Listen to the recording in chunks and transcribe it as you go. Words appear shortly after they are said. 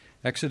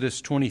Exodus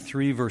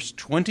 23, verse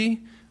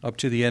 20, up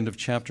to the end of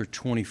chapter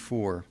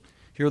 24.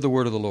 Hear the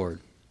word of the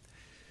Lord.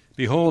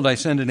 Behold, I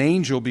send an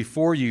angel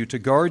before you to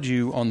guard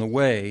you on the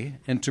way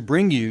and to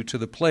bring you to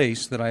the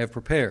place that I have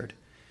prepared.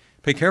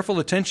 Pay careful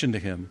attention to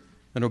him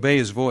and obey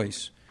his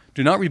voice.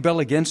 Do not rebel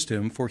against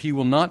him, for he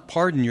will not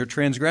pardon your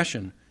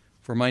transgression,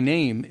 for my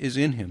name is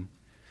in him.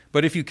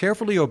 But if you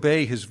carefully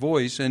obey his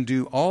voice and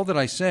do all that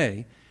I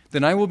say,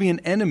 then I will be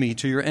an enemy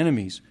to your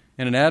enemies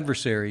and an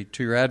adversary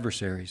to your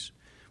adversaries.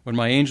 When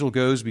my angel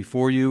goes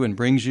before you and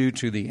brings you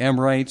to the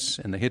Amorites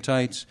and the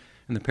Hittites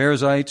and the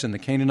Perizzites and the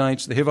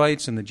Canaanites, the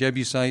Hivites and the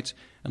Jebusites,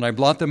 and I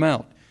blot them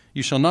out,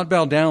 you shall not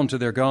bow down to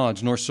their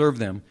gods, nor serve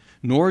them,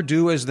 nor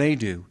do as they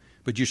do,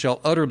 but you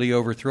shall utterly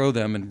overthrow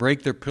them and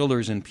break their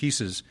pillars in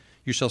pieces.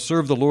 You shall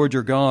serve the Lord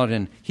your God,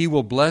 and he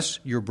will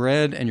bless your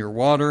bread and your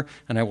water,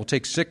 and I will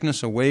take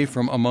sickness away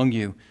from among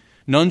you.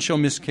 None shall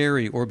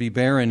miscarry or be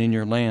barren in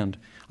your land.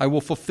 I will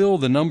fulfill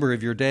the number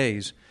of your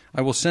days. I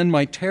will send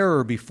my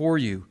terror before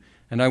you,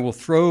 and I will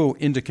throw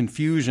into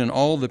confusion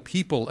all the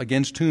people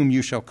against whom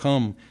you shall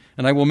come,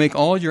 and I will make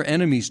all your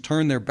enemies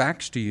turn their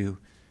backs to you,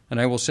 and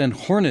I will send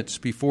hornets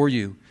before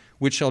you,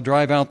 which shall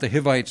drive out the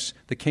Hivites,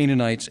 the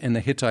Canaanites, and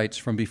the Hittites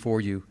from before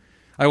you.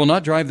 I will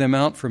not drive them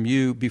out from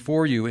you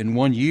before you in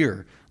 1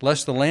 year,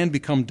 lest the land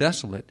become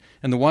desolate,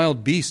 and the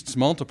wild beasts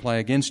multiply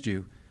against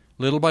you.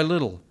 Little by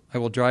little I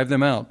will drive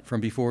them out from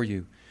before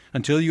you,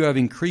 until you have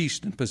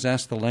increased and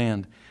possessed the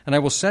land. And I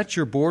will set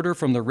your border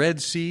from the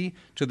Red Sea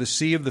to the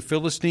Sea of the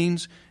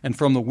Philistines, and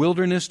from the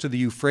wilderness to the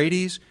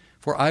Euphrates,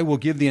 for I will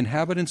give the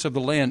inhabitants of the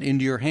land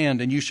into your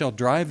hand, and you shall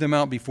drive them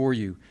out before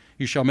you.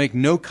 You shall make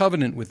no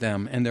covenant with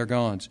them and their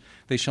gods.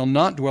 They shall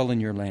not dwell in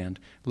your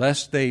land,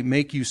 lest they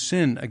make you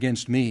sin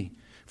against me.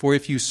 For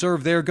if you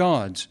serve their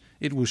gods,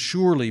 it will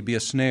surely be a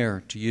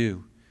snare to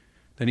you.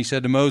 Then he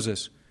said to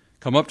Moses,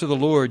 Come up to the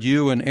Lord,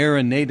 you and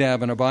Aaron,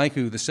 Nadab, and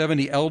Abihu, the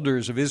 70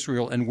 elders of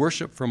Israel, and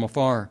worship from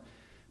afar.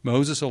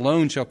 Moses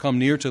alone shall come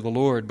near to the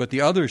Lord, but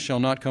the others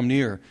shall not come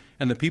near,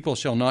 and the people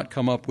shall not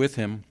come up with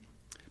him.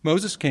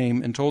 Moses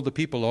came and told the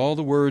people all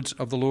the words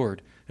of the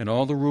Lord, and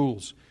all the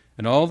rules.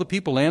 And all the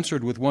people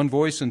answered with one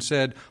voice and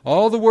said,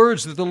 All the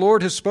words that the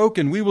Lord has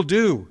spoken we will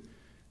do.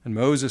 And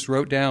Moses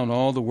wrote down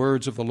all the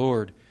words of the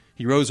Lord.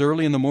 He rose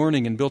early in the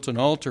morning and built an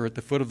altar at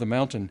the foot of the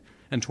mountain,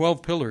 and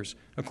 12 pillars,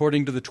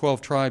 according to the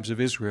 12 tribes of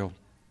Israel.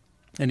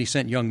 And he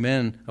sent young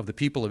men of the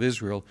people of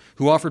Israel,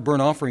 who offered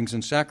burnt offerings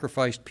and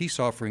sacrificed peace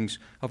offerings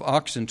of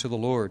oxen to the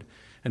Lord.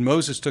 And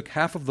Moses took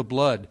half of the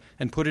blood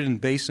and put it in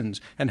basins,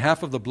 and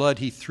half of the blood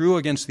he threw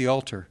against the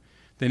altar.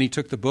 Then he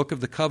took the book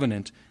of the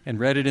covenant and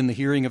read it in the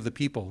hearing of the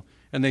people.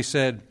 And they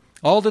said,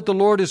 All that the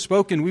Lord has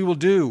spoken we will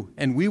do,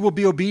 and we will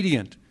be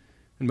obedient.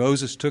 And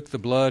Moses took the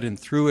blood and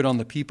threw it on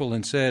the people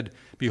and said,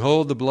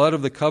 Behold the blood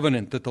of the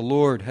covenant that the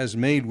Lord has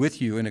made with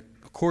you in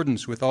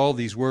accordance with all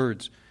these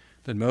words.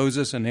 Then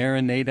Moses and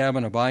Aaron, Nadab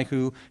and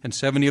Abihu, and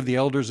 70 of the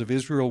elders of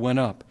Israel went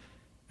up,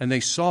 and they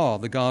saw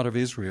the God of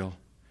Israel.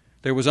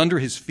 There was under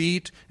his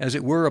feet, as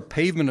it were, a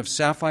pavement of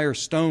sapphire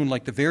stone,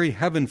 like the very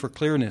heaven for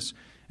clearness.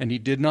 And he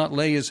did not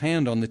lay his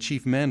hand on the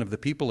chief men of the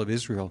people of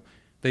Israel.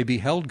 They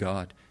beheld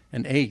God,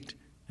 and ate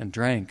and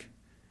drank.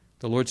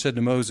 The Lord said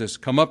to Moses,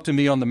 Come up to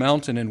me on the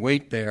mountain and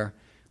wait there,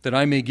 that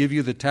I may give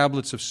you the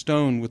tablets of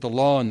stone with the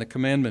law and the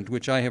commandment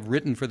which I have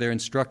written for their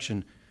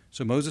instruction.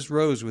 So Moses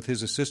rose with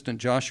his assistant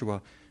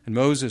Joshua, and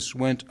Moses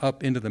went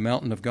up into the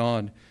mountain of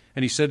God.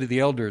 And he said to the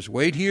elders,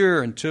 Wait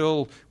here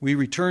until we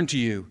return to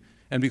you.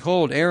 And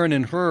behold, Aaron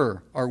and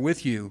Hur are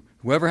with you.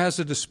 Whoever has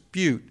a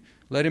dispute,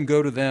 let him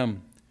go to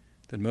them.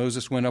 Then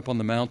Moses went up on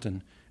the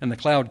mountain, and the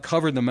cloud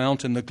covered the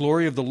mountain. The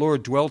glory of the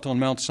Lord dwelt on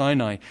Mount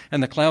Sinai,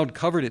 and the cloud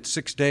covered it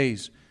 6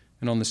 days.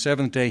 And on the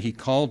 7th day he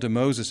called to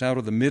Moses out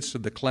of the midst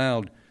of the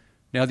cloud.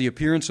 Now the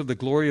appearance of the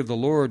glory of the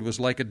Lord was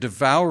like a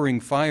devouring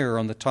fire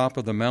on the top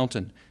of the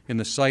mountain in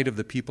the sight of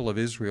the people of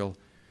Israel.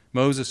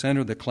 Moses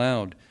entered the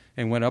cloud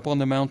and went up on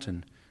the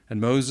mountain,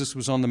 and Moses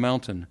was on the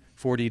mountain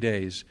 40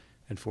 days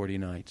and 40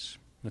 nights.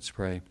 Let's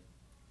pray.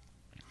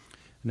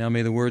 Now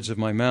may the words of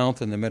my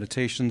mouth and the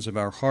meditations of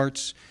our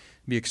hearts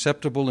be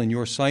acceptable in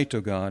your sight,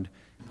 O God,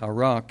 our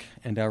rock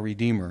and our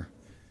Redeemer.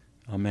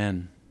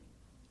 Amen.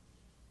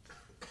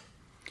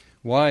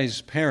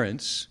 Wise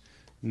parents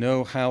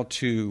know how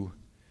to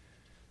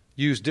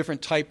use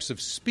different types of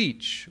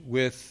speech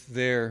with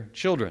their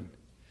children.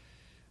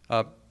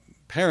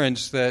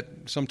 Parents that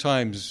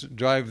sometimes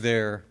drive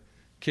their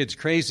kids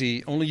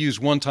crazy only use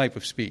one type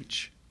of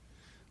speech.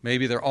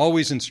 Maybe they're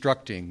always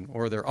instructing,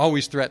 or they're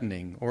always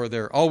threatening, or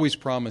they're always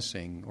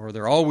promising, or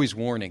they're always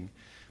warning.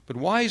 But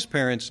wise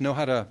parents know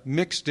how to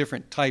mix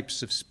different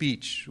types of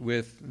speech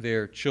with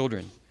their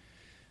children.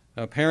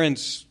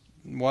 Parents,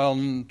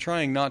 while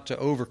trying not to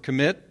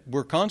overcommit,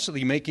 we're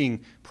constantly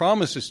making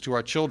promises to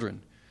our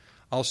children.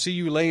 I'll see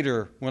you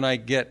later when I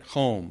get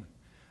home.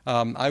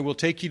 I will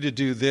take you to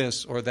do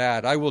this or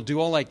that. I will do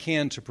all I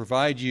can to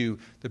provide you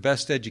the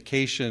best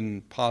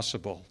education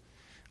possible.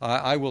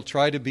 I will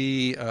try to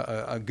be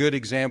a good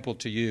example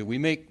to you. We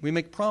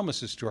make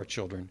promises to our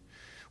children.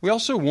 We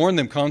also warn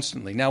them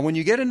constantly. Now, when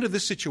you get into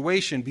this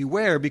situation,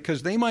 beware,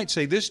 because they might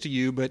say this to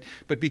you, but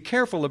be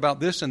careful about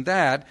this and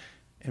that.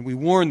 And we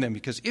warn them,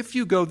 because if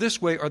you go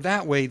this way or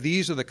that way,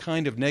 these are the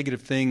kind of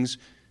negative things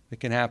that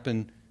can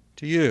happen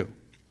to you.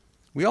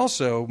 We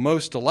also,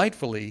 most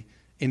delightfully,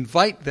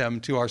 invite them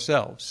to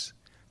ourselves.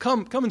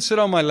 Come and sit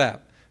on my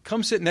lap.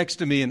 Come sit next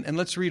to me and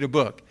let's read a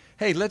book.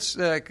 Hey, let's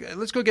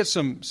go get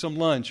some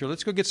lunch, or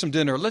let's go get some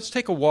dinner, or let's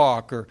take a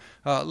walk, or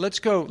let's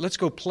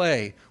go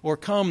play, or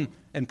come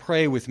and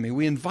pray with me.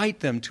 We invite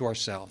them to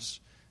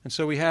ourselves. And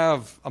so we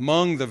have,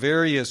 among the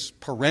various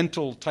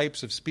parental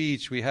types of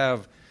speech, we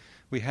have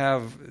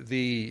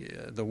the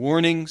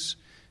warnings,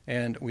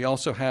 and we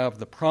also have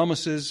the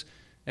promises,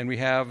 and we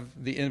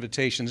have the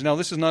invitations. Now,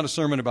 this is not a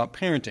sermon about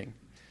parenting,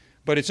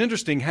 but it's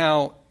interesting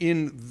how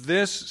in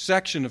this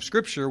section of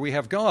Scripture we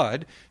have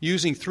God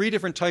using three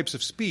different types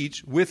of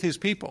speech with His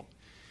people.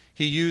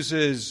 He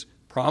uses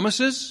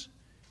promises,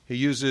 He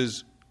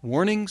uses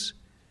warnings,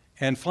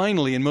 and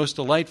finally, and most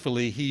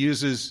delightfully, He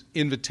uses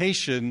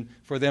invitation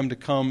for them to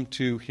come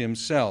to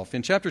Himself.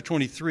 In chapter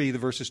 23, the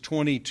verses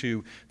 20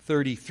 to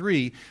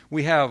 33,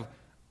 we have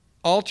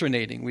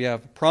alternating. We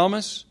have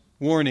promise,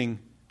 warning,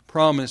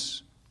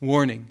 promise,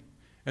 warning.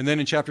 And then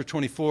in chapter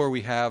 24,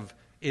 we have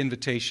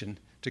invitation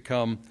to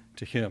come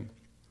to Him.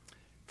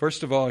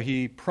 First of all,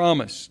 He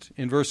promised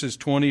in verses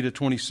 20 to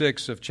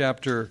 26 of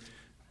chapter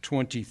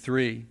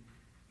 23.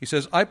 He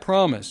says, I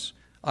promise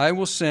I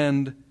will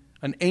send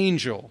an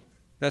angel.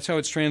 That's how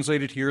it's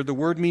translated here. The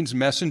word means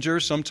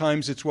messenger.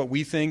 Sometimes it's what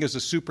we think is a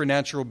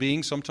supernatural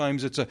being.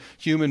 Sometimes it's a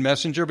human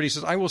messenger. But He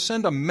says, I will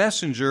send a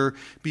messenger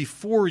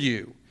before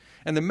you.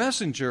 And the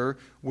messenger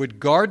would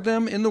guard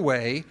them in the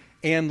way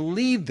and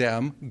lead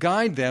them,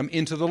 guide them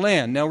into the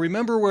land. Now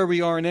remember where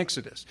we are in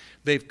Exodus.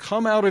 They've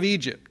come out of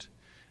Egypt,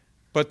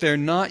 but they're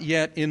not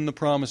yet in the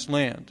promised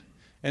land.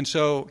 And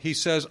so He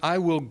says, I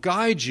will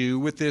guide you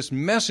with this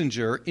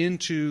messenger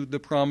into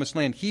the promised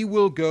land. He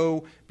will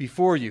go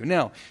before you.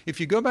 Now, if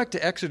you go back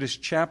to Exodus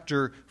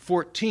chapter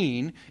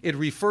 14, it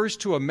refers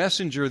to a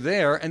messenger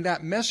there, and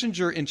that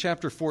messenger in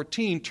chapter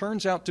 14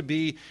 turns out to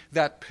be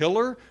that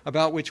pillar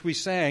about which we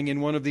sang in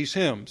one of these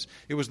hymns.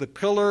 It was the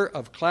pillar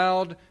of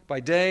cloud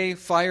by day,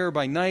 fire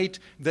by night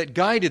that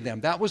guided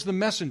them. That was the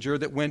messenger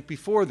that went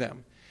before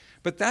them.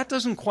 But that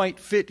doesn't quite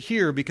fit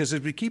here, because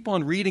as we keep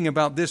on reading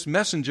about this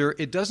messenger,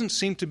 it doesn't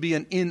seem to be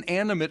an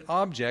inanimate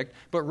object,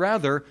 but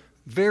rather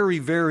very,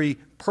 very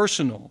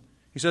personal.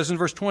 He says in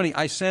verse 20,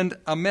 I send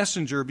a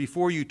messenger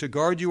before you to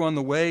guard you on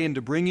the way and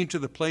to bring you to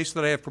the place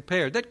that I have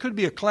prepared. That could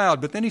be a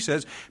cloud, but then he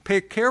says, pay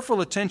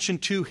careful attention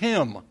to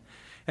Him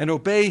and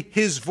obey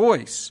His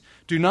voice.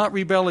 Do not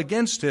rebel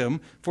against Him,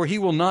 for He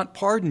will not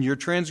pardon your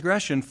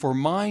transgression, for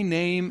my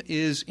name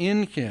is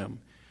in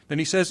Him. Then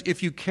he says,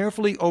 if you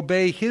carefully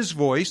obey His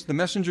voice, the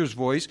messenger's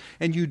voice,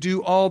 and you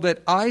do all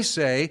that I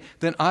say,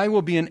 then I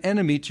will be an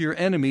enemy to your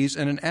enemies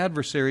and an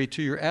adversary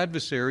to your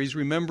adversaries,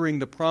 remembering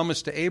the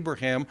promise to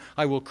Abraham,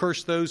 I will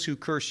curse those who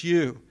curse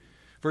you.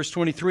 Verse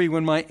 23,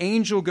 when my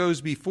angel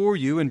goes before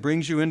you and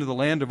brings you into the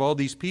land of all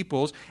these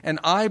peoples, and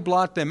I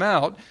blot them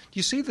out.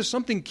 You see, there's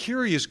something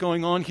curious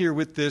going on here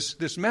with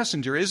this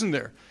messenger, isn't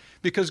there?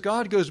 Because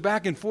God goes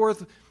back and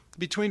forth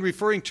between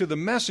referring to the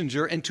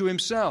messenger and to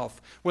Himself.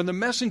 When the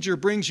messenger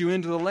brings you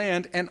into the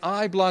land, and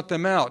I blot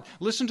them out.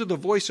 Listen to the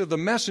voice of the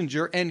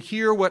messenger and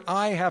hear what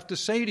I have to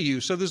say to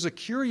you. So there's a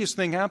curious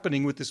thing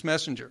happening with this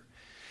messenger.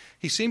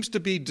 He seems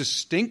to be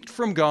distinct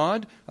from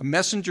God, a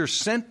messenger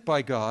sent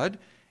by God,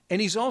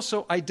 and he's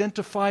also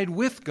identified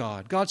with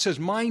God. God says,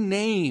 my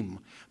name,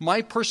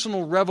 my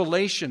personal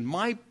revelation,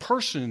 my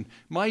person,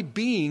 my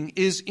being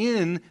is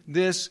in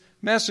this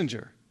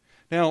messenger.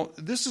 Now,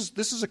 this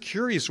is a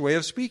curious way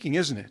of speaking,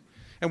 isn't it?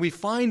 And we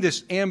find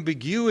this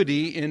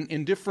ambiguity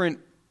in different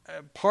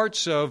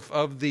parts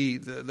of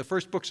the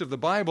first books of the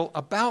Bible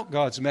about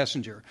God's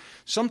messenger.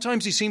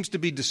 Sometimes He seems to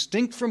be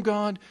distinct from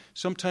God.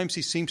 Sometimes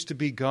He seems to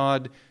be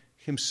God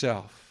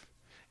Himself.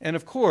 And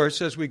of course,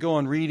 as we go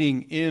on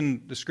reading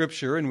in the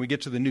Scripture and we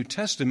get to the New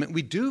Testament,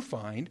 we do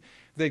find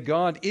that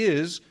God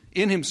is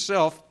in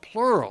Himself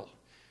plural.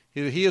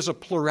 He is a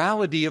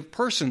plurality of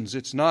persons.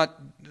 It's not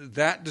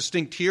that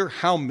distinct here.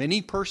 How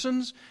many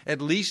persons?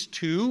 At least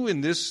two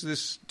in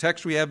this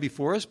text we have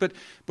before us. But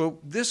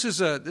this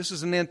is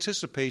an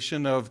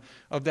anticipation of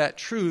that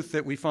truth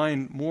that we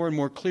find more and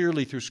more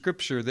clearly through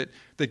Scripture,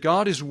 that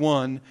God is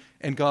one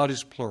and God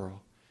is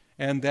plural,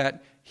 and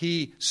that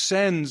He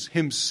sends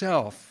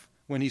Himself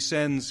when He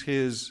sends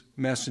His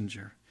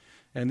messenger.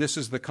 And this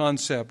is the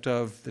concept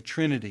of the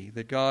Trinity,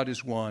 that God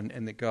is one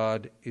and that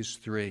God is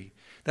three.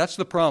 That's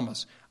the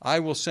promise. I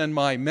will send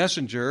my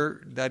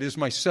messenger, that is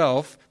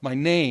myself, my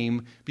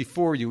name,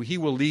 before you. He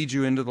will lead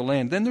you into the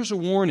land. Then there's a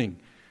warning.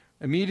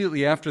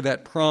 Immediately after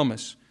that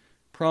promise,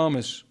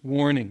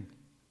 warning.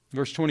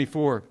 Verse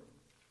 24,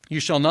 you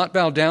shall not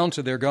bow down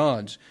to their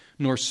gods,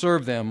 nor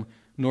serve them,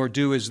 nor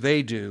do as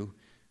they do,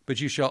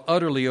 but you shall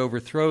utterly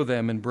overthrow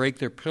them and break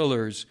their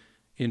pillars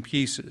in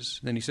pieces.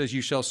 Then he says,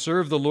 you shall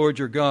serve the Lord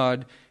your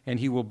God, and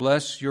He will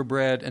bless your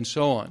bread, and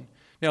so on.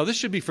 Now, this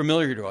should be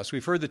familiar to us.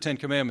 We've heard the Ten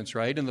Commandments,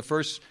 right? And the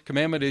first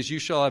commandment is, you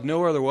shall have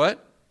no other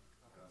what?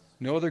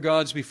 No other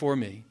gods before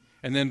me.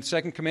 And then the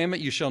second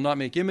commandment, you shall not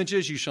make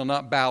images, you shall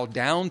not bow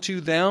down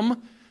to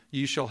them.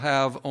 You shall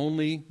have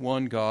only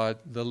one God,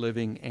 the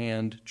living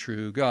and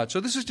true God. So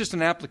this is just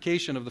an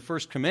application of the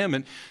first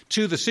commandment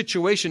to the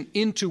situation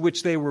into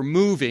which they were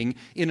moving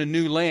in a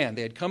new land.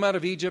 They had come out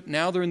of Egypt,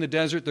 now they're in the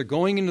desert, they're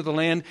going into the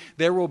land.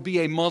 There will be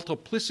a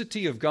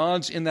multiplicity of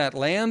gods in that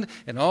land,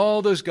 and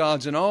all those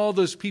gods and all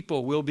those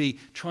people will be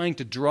trying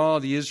to draw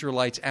the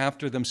Israelites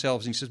after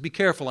themselves. And he says, be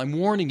careful, I'm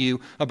warning you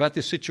about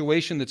this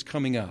situation that's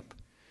coming up.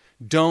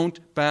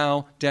 Don't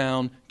bow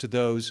down to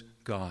those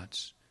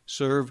gods.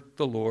 Serve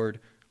the Lord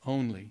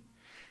only.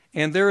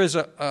 And there's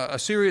a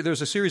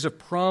series of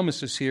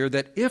promises here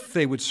that if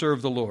they would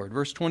serve the Lord,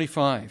 verse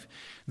 25,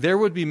 there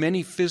would be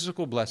many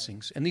physical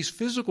blessings. And these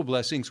physical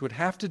blessings would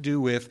have to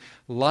do with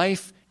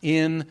life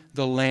in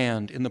the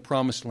land, in the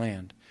promised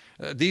land.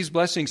 These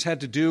blessings had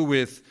to do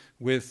with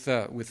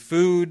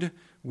food,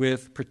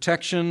 with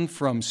protection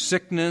from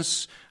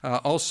sickness,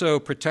 also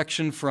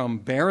protection from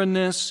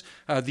barrenness,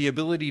 the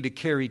ability to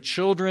carry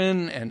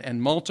children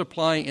and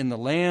multiply in the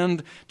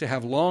land, to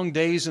have long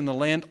days in the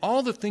land,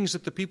 all the things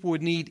that the people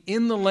would need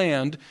in the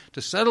land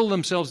to settle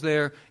themselves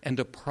there and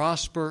to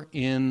prosper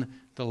in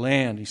the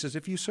land. He says,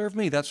 if you serve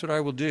me, that's what I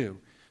will do.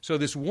 So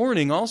this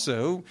warning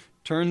also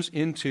turns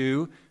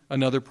into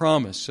another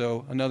promise.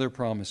 So another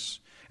promise.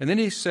 And then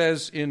he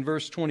says in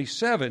verse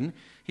 27,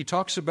 he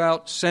talks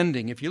about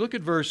sending. If you look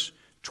at verse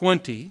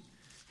 20,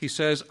 he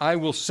says, I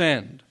will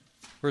send.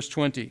 Verse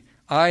 20,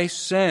 I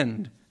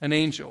send an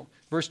angel.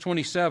 Verse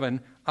 27,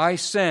 I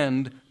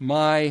send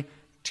my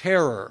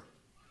terror.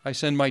 I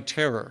send my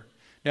terror.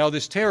 Now,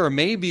 this terror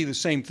may be the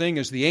same thing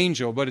as the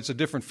angel, but it's a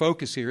different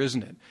focus here,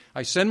 isn't it?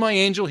 I send my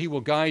angel, he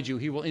will guide you,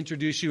 he will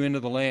introduce you into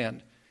the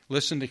land.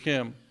 Listen to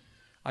him.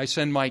 I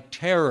send my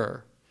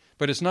terror.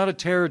 But it's not a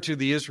terror to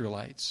the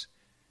Israelites.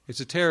 It's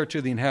a terror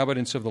to the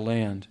inhabitants of the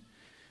land.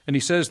 And he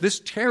says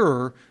this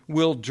terror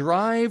will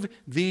drive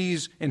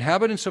these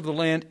inhabitants of the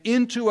land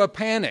into a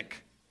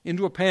panic.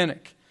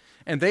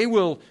 And they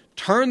will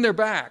turn their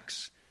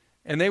backs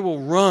and they will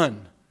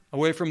run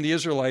away from the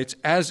Israelites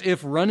as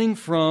if running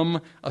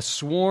from a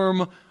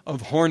swarm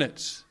of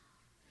hornets.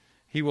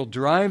 He will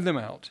drive them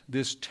out,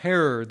 this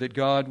terror that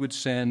God would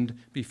send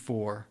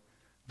before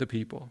the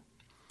people.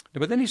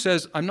 But then he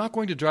says, I'm not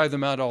going to drive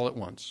them out all at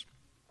once.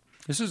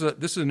 This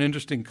is an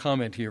interesting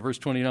comment here, verse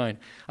 29.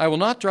 I will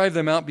not drive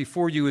them out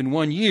before you in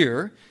 1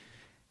 year.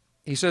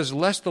 He says,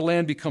 lest the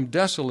land become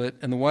desolate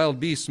and the wild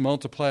beasts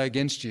multiply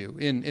against you.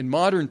 In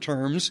modern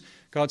terms,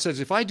 God says,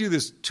 if I do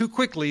this too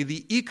quickly,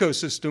 the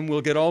ecosystem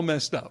will get all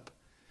messed up.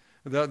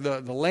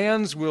 The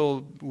lands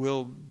will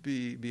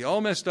be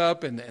all messed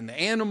up and the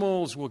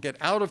animals will get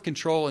out of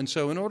control. And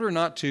so in order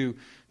not to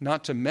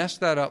mess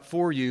that up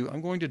for you,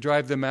 I'm going to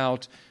drive them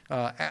out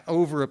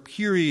over a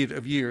period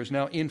of years.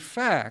 Now, in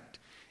fact,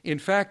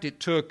 it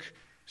took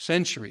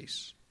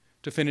centuries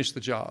to finish the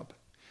job.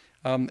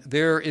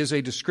 There is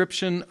a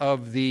description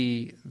of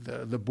the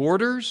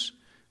borders.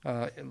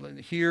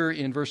 Here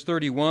in verse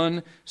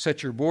 31,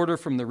 set your border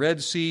from the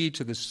Red Sea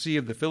to the Sea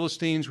of the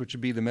Philistines, which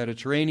would be the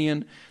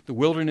Mediterranean, the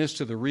wilderness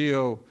to the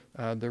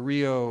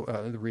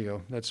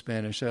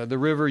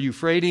river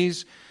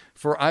Euphrates.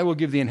 For I will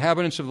give the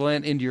inhabitants of the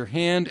land into your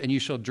hand, and you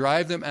shall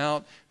drive them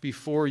out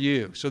before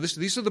you. So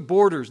these are the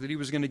borders that he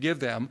was going to give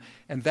them,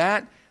 and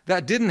that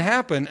didn't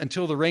happen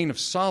until the reign of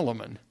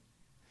Solomon.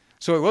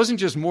 So it wasn't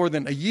just more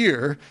than a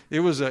year, it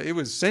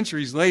was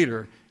centuries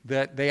later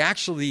that they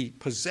actually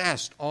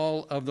possessed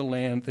all of the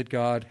land that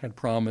God had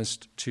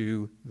promised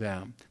to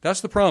them. That's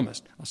the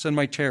promise. I'll send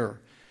my terror.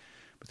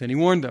 But then he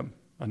warned them.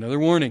 Another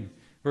warning.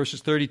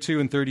 Verses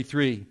 32 and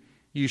 33.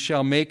 You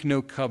shall make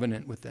no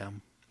covenant with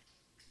them.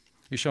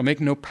 You shall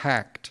make no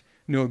pact,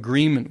 no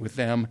agreement with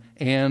them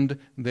and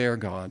their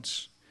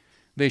gods.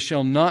 They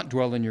shall not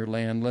dwell in your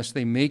land, lest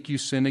they make you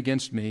sin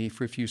against me.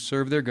 For if you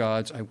serve their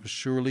gods,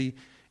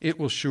 it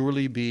will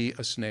surely be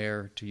a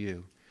snare to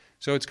you.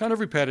 So it's kind of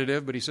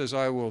repetitive, but he says,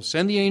 I will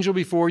send the angel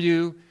before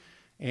you,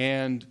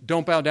 and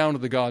don't bow down to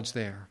the gods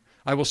there.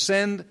 I will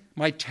send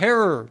my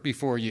terror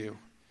before you,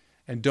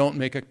 and don't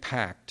make a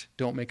pact,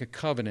 don't make a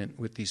covenant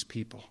with these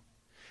people.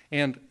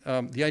 And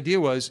the idea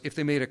was, if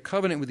they made a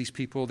covenant with these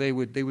people, they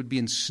would be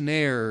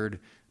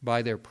ensnared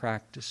by their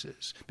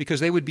practices,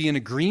 because they would be in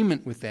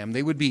agreement with them.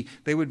 They would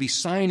be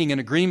signing an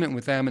agreement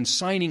with them and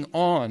signing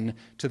on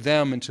to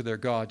them and to their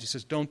gods. He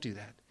says, don't do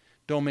that.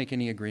 Don't make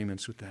any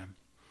agreements with them.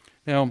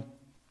 Now,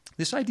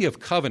 this idea of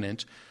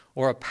covenant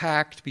or a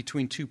pact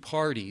between two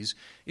parties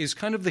is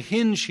kind of the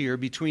hinge here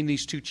between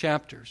these two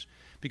chapters,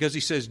 because he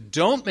says,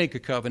 don't make a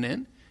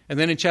covenant. And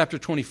then in chapter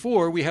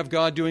 24, we have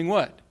God doing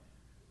what?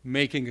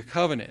 Making a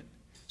covenant.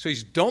 So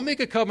he's, don't make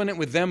a covenant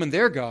with them and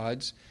their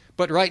gods,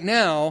 but right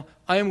now,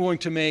 I am going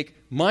to make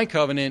my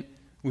covenant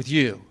with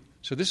you.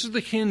 So this is the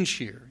hinge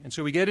here. And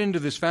so we get into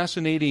this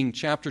fascinating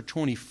chapter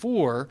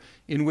 24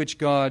 in which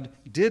God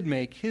did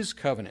make his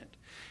covenant.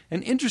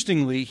 And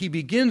interestingly, he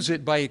begins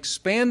it by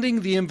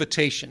expanding the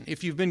invitation.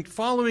 If you've been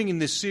following in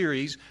this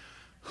series,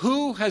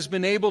 Who has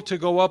been able to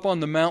go up on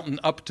the mountain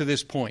up to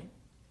this point?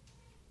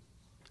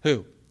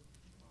 Who?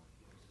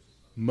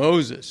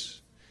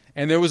 Moses.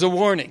 And there was a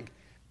warning.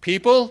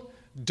 People,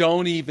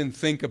 don't even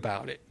think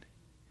about it.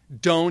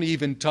 Don't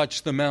even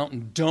touch the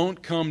mountain.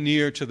 Don't come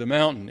near to the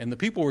mountain. And the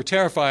people were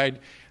terrified.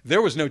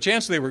 There was no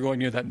chance they were going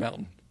near that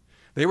mountain.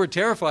 They were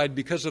terrified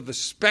because of the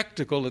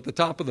spectacle at the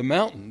top of the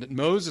mountain that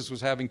Moses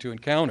was having to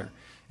encounter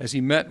as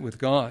he met with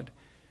God.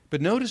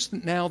 But notice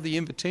now the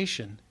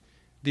invitation.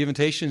 The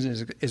invitation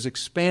is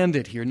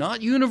expanded here,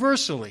 not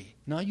universally,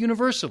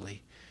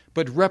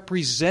 but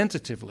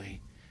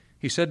representatively.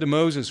 He said to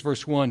Moses,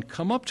 verse 1,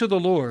 "Come up to the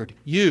Lord,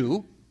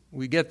 you,"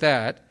 we get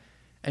that,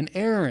 "and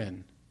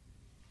Aaron,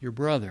 your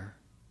brother,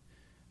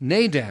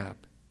 Nadab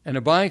and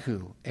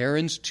Abihu,"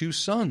 Aaron's two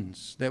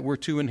sons that were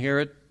to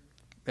inherit,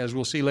 as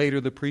we'll see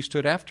later, the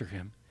priesthood after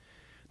him,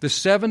 "the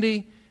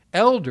 70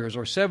 elders,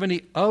 or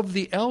 70 of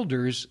the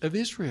elders of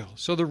Israel."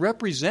 So the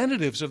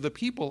representatives of the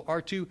people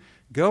are to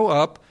go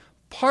up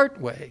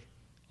partway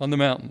on the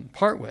mountain,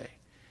 partway.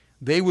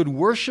 They would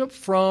worship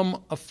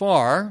from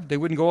afar. They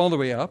wouldn't go all the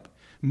way up.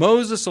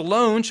 "Moses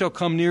alone shall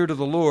come near to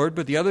the Lord,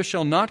 but the others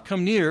shall not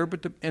come near,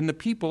 and the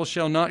people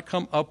shall not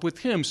come up with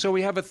him." So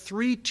we have a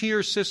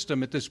 3-tier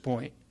system at this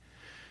point.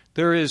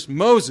 There is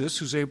Moses,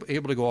 who's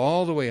able to go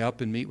all the way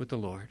up and meet with the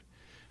Lord.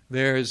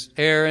 There's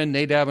Aaron,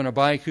 Nadab, and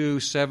Abihu,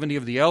 70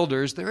 of the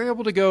elders. They're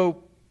able to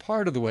go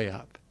part of the way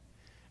up.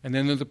 And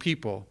then there are the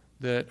people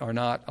that are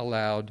not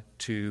allowed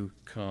to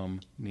come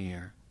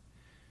near.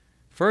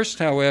 First,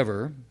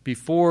 however,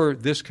 before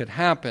this could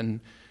happen,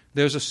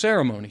 there's a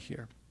ceremony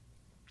here.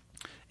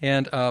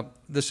 And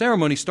the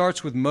ceremony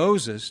starts with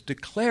Moses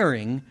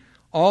declaring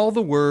all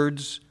the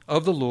words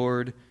of the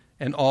Lord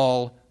and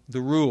all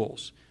the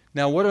rules.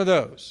 Now, what are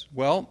those?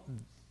 Well,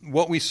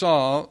 what we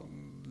saw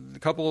a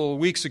couple of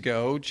weeks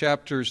ago,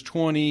 chapters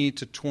 20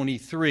 to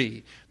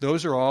 23.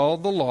 Those are all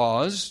the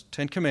laws,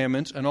 10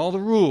 commandments, and all the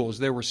rules.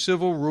 There were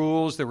civil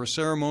rules, there were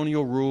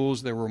ceremonial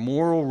rules, there were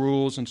moral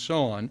rules, and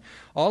so on.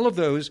 All of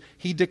those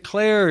he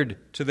declared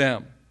to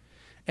them.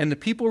 And the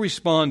people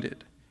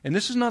responded. And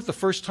this is not the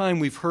first time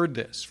we've heard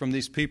this from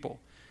these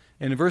people.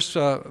 And in verse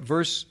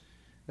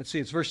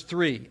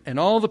 3. "And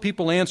all the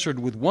people answered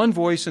with one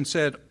voice and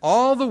said,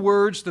 'All the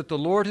words that the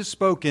Lord has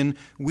spoken,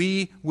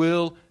 we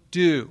will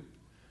do.'"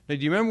 Now,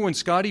 do you remember when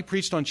Scotty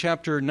preached on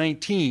chapter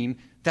 19?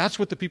 That's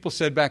what the people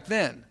said back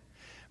then.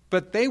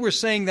 But they were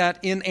saying that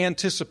in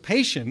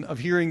anticipation of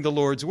hearing the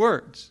Lord's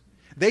words.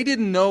 They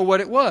didn't know what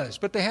it was,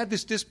 but they had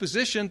this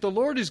disposition, the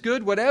Lord is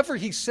good, whatever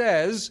he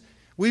says,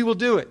 we will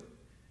do it.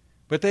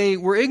 But they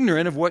were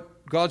ignorant of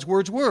what God's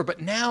words were.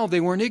 But now they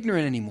weren't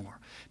ignorant anymore.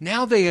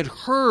 Now they had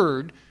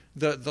heard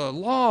the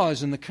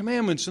laws and the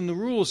commandments and the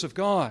rules of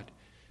God.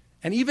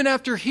 And even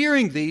after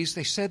hearing these,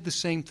 they said the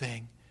same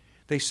thing.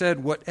 They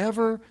said,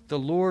 "Whatever the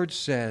Lord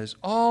says,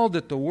 all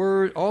the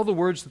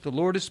words that the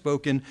Lord has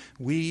spoken,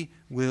 we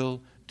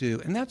will do."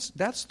 And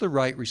that's the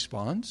right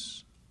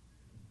response.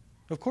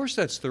 Of course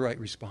that's the right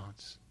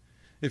response.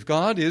 If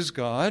God is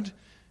God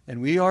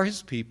and we are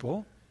his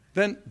people,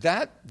 then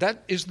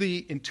that is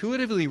the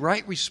intuitively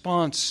right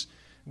response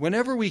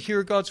whenever we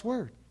hear God's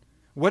word.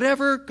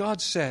 Whatever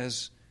God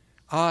says,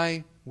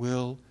 I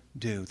will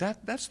do.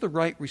 That's the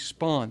right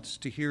response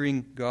to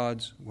hearing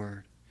God's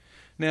word.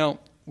 Now,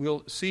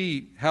 we'll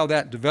see how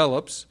that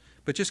develops,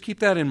 but just keep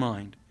that in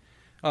mind.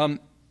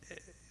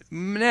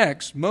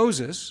 Next,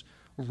 Moses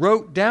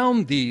wrote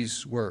down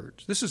these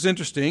words. This is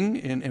interesting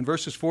in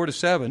verses 4 to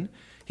 7.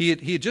 He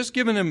had just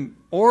given them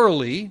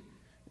orally.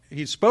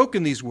 He'd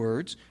spoken these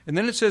words. And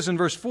then it says in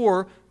verse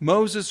 4,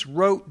 Moses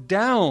wrote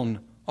down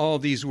all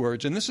these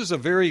words. And this is a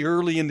very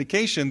early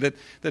indication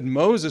that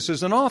Moses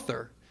is an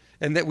author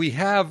and that we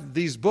have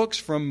these books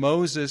from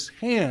Moses'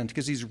 hand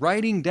because he's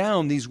writing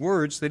down these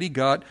words that he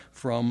got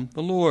from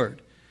the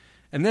Lord.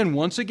 And then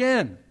once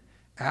again,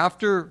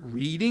 after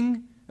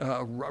writing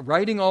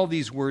all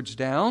these words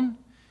down,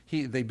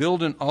 they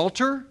build an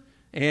altar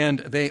and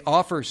they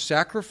offer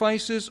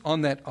sacrifices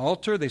on that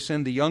altar. They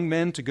send the young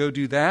men to go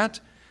do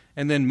that.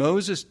 And then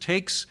Moses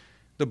takes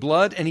the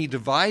blood and he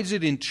divides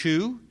it in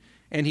two.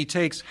 And he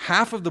takes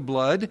half of the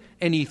blood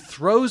and he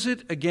throws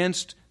it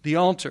against the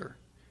altar.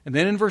 And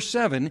then in verse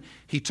 7,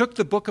 he took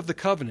the book of the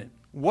covenant.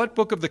 What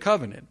book of the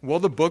covenant? Well,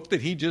 the book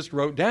that he just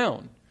wrote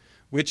down,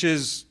 which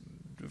is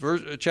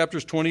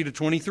chapters 20 to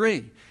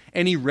 23.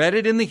 And he read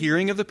it in the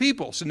hearing of the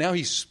people. So now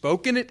he's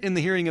spoken it in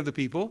the hearing of the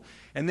people.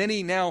 And then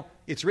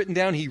it's written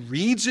down, he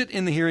reads it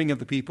in the hearing of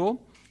the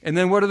people. And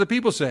then what do the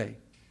people say?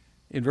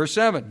 In verse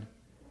 7,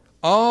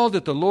 all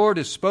that the Lord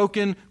has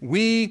spoken,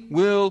 we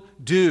will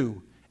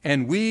do,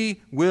 and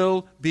we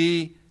will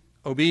be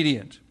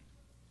obedient.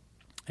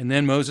 And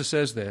then Moses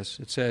says this.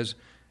 It says,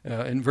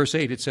 in verse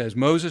 8, it says,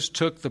 Moses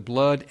took the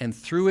blood and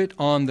threw it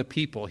on the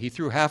people. He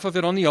threw half of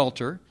it on the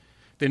altar.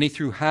 Then he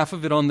threw half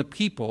of it on the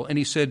people. And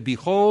he said,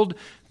 behold,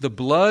 the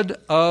blood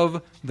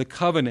of the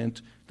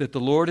covenant that the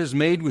Lord has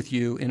made with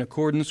you in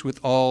accordance with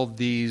all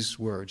these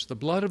words. The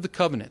blood of the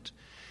covenant.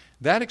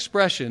 That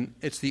expression,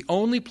 it's the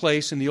only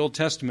place in the Old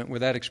Testament where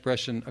that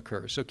expression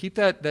occurs. So keep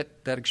that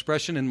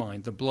expression in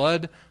mind, the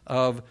blood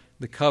of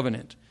the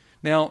covenant.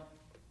 Now,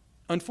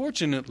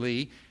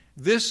 unfortunately,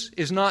 this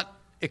is not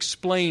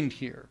explained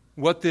here,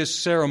 what this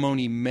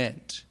ceremony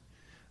meant.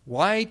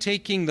 Why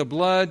taking the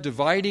blood,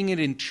 dividing it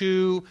in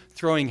two,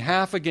 throwing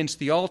half against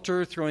the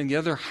altar, throwing the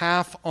other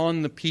half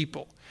on the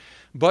people?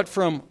 But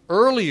from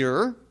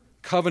earlier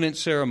covenant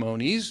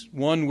ceremonies,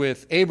 one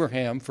with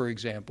Abraham, for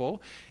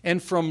example,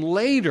 and from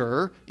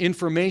later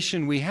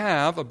information we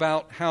have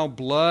about how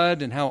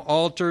blood and how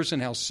altars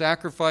and how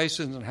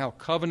sacrifices and how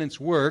covenants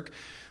work,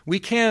 we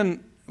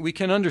can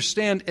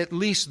understand at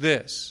least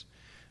this.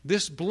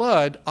 This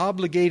blood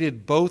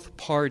obligated both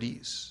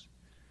parties.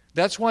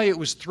 That's why it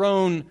was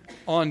thrown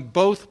on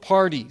both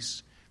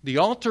parties. The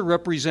altar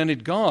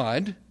represented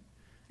God,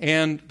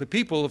 and the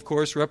people, of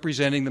course,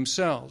 representing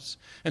themselves.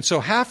 And so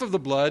half of the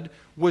blood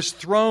was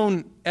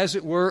thrown, as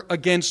it were,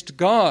 against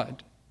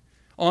God,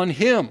 on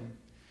him.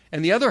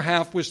 And the other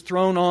half was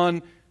thrown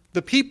on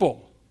the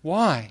people.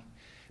 Why?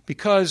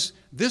 Because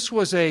this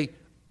was a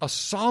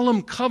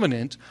solemn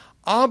covenant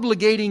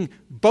obligating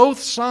both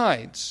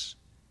sides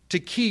to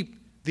keep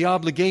the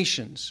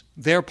obligations,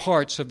 their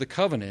parts of the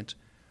covenant,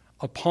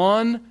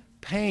 upon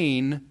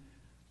pain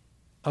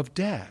of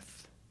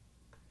death.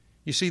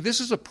 You see, this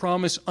is a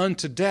promise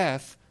unto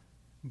death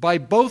by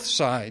both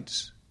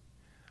sides.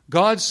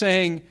 God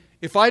saying,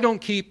 if I don't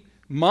keep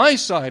my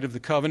side of the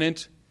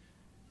covenant,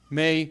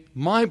 may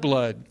my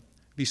blood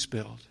be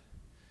spilled.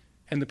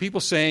 And the people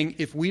saying,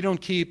 if we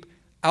don't keep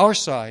our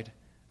side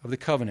of the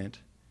covenant,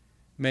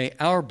 may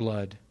our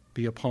blood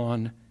be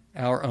upon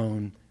our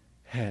own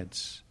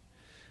heads.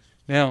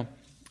 Now,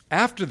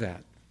 after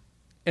that,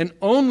 and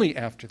only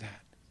after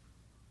that,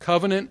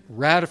 covenant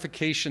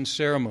ratification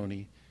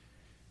ceremony,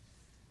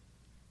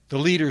 the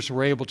leaders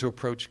were able to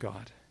approach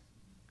God.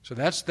 So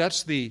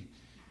that's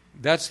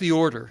the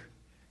order.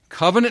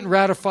 Covenant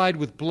ratified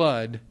with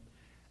blood,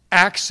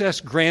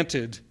 access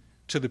granted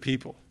to the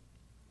people.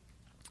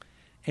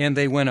 And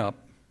they went up.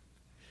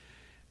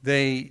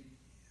 They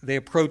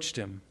approached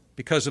him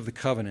because of the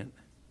covenant.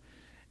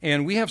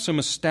 And we have some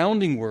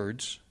astounding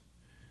words.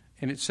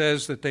 And it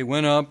says that they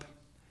went up,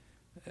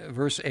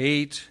 verse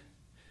 8.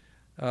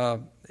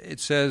 It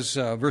says,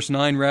 verse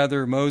 9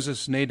 rather,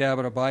 Moses, Nadab,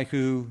 and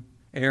Abihu,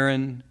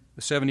 Aaron,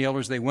 the 70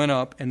 elders, they went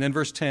up. And then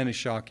verse 10 is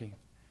shocking.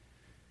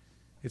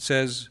 It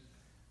says,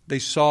 they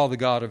saw the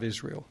God of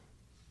Israel.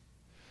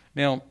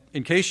 Now,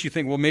 in case you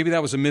think, well, maybe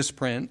that was a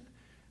misprint,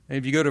 and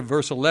if you go to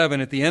verse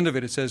 11, at the end of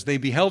it, it says, they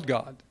beheld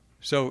God.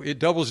 So it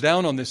doubles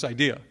down on this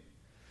idea,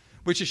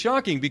 which is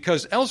shocking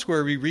because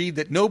elsewhere we read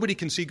that nobody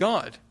can see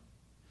God.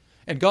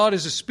 And God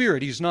is a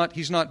spirit. He's not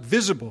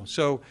visible.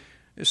 So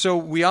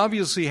we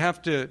obviously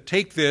have to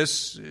take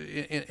this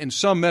in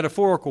some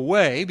metaphorical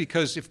way,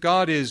 because if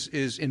God is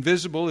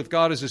invisible, if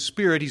God is a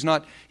spirit,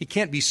 he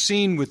can't be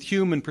seen with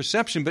human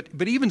perception.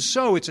 But even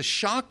so, it's a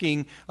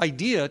shocking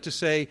idea to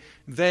say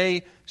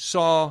they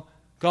saw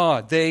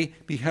God. They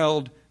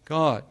beheld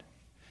God.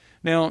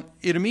 Now,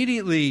 it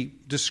immediately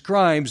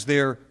describes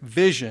their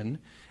vision.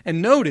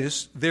 And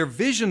notice, their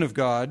vision of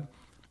God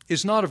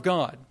is not of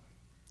God.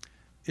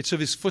 It's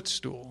of his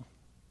footstool.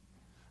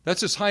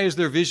 That's as high as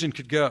their vision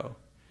could go.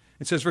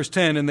 It says, verse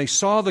 10, and they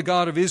saw the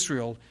God of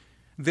Israel.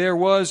 There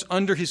was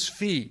under his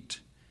feet,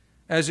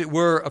 as it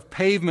were, a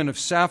pavement of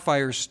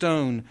sapphire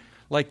stone,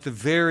 like the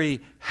very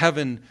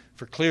heaven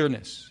for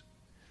clearness.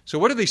 So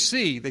what did they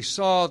see? They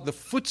saw the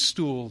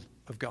footstool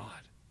of God.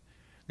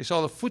 They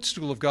saw the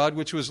footstool of God,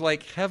 which was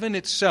like heaven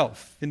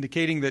itself,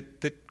 indicating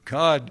that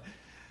God,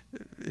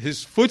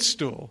 his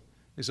footstool,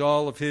 is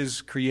all of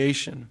his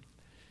creation.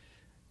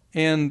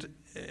 And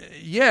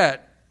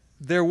yet,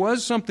 there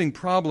was something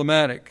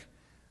problematic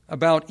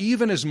about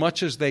even as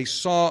much as they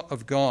saw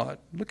of God.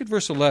 Look at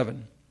verse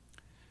 11.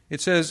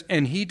 It says,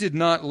 and he did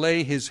not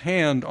lay his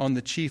hand on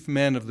the chief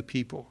men of the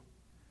people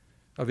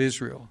of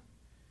Israel.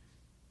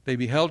 They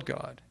beheld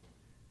God,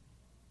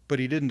 but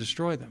he didn't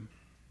destroy them.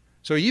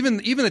 So even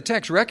the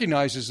text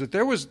recognizes that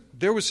there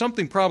was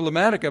something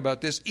problematic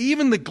about this.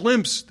 Even the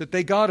glimpse that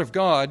they got of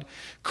God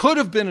could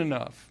have been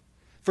enough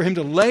for him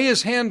to lay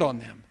his hand on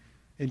them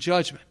in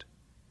judgment.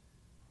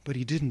 But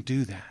he didn't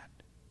do that.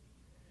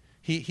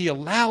 He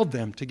allowed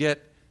them to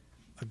get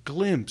a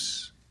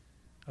glimpse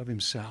of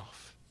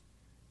himself,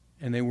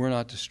 and they were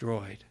not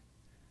destroyed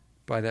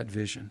by that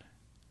vision.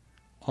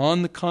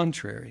 On the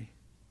contrary,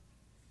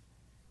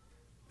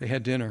 they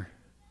had dinner.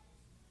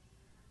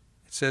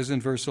 It says in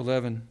verse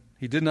 11,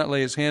 he did not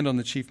lay his hand on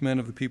the chief men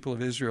of the people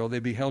of Israel. They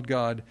beheld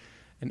God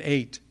and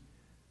ate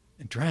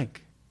and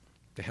drank.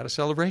 They had a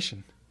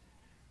celebration.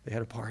 They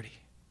had a party.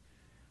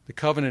 The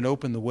covenant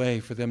opened the way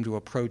for them to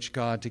approach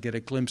God, to get a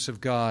glimpse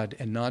of God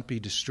and not be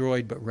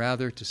destroyed, but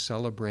rather to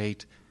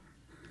celebrate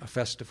a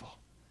festival,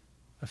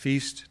 a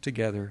feast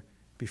together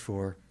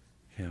before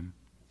him.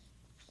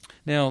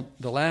 Now,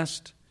 the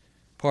last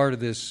part of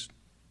this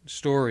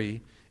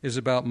story is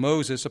about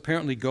Moses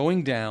apparently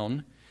going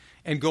down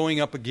and going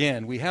up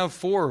again. We have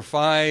 4 or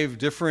 5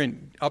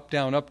 different up,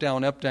 down,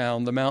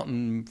 the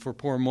mountain for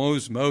poor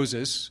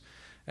Moses.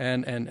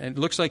 And it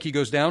looks like he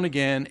goes down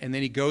again, and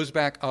then he goes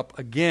back up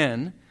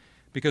again,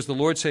 because the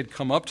Lord said,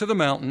 come up to the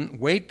mountain,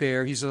 wait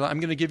there. He says, I'm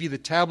going to give you the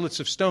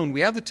tablets of stone.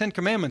 We have the 10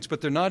 Commandments,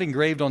 but they're not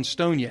engraved on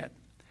stone yet.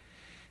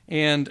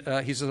 And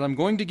he says, I'm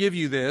going to give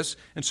you this.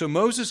 And so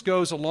Moses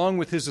goes along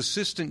with his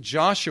assistant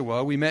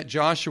Joshua. We met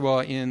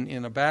Joshua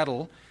in a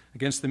battle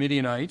against the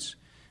Midianites.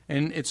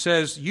 And it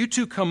says, you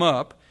two come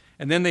up.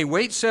 And then they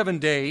wait 7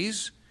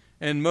 days,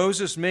 and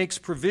Moses makes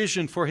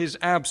provision for his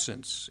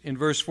absence in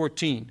verse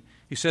 14.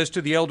 He says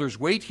to the elders,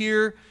 wait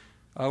here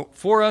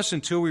for us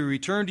until we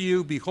return to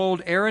you.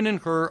 Behold, Aaron and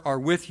Hur are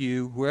with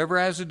you. Whoever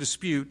has a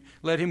dispute,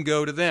 let him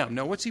go to them.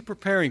 Now, what's he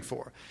preparing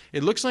for?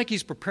 It looks like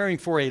he's preparing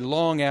for a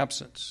long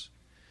absence.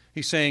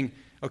 He's saying,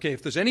 okay,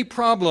 if there's any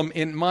problem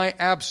in my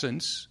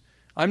absence,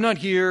 I'm not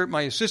here,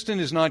 my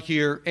assistant is not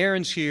here,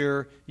 Aaron's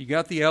here, you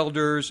got the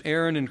elders,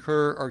 Aaron and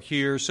Hur are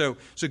here, so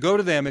go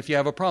to them if you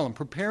have a problem.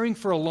 Preparing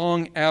for a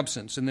long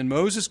absence. And then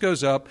Moses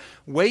goes up,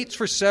 waits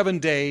for 7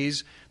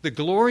 days, the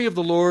glory of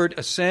the Lord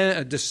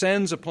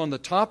descends upon the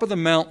top of the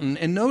mountain,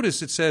 and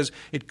notice it says,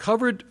 it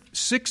covered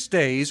 6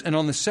 days, and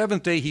on the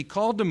 7th day he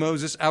called to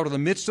Moses out of the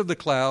midst of the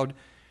cloud.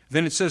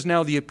 Then it says,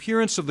 now the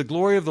appearance of the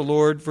glory of the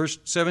Lord, verse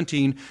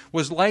 17,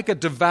 was like a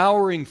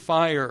devouring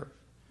fire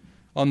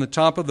on the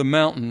top of the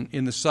mountain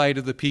in the sight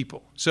of the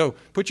people. So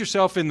put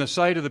yourself in the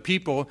sight of the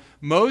people.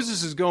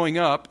 Moses is going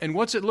up, and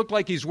what's it look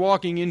like he's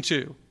walking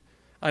into?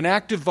 An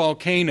active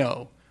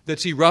volcano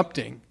that's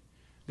erupting.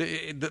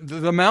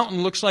 The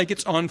mountain looks like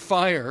it's on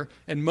fire,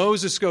 and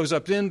Moses goes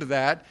up into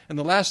that, and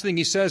the last thing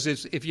he says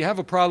is, if you have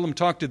a problem,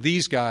 talk to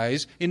these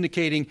guys,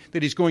 indicating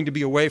that he's going to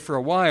be away for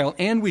a while.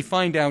 And we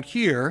find out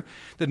here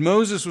that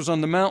Moses was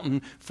on the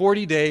mountain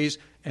 40 days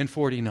and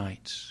 40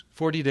 nights.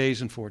 40 days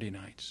and 40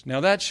 nights.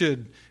 Now that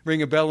should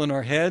ring a bell in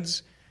our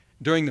heads.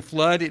 During the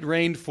flood, it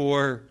rained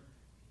for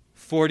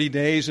 40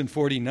 days and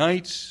 40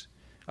 nights.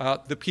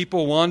 The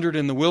people wandered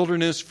in the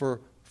wilderness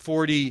for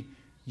 40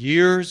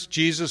 years.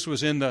 Jesus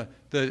was in the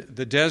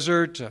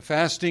desert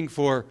fasting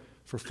for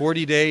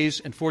 40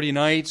 days and 40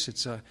 nights.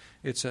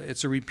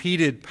 It's a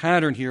repeated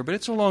pattern here, but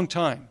it's a long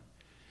time.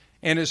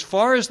 And as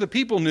far as the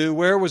people knew,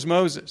 where was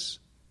Moses?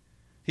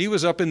 He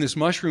was up in this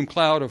mushroom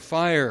cloud of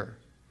fire.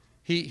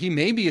 He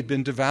maybe had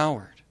been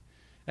devoured.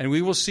 And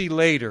we will see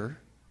later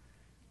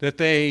that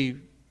they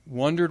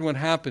wondered what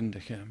happened to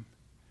him.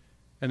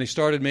 And they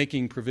started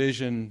making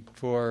provision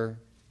for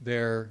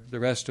the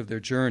rest of their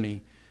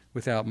journey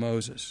without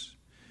Moses.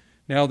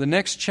 Now, the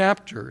next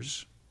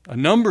chapters, a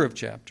number of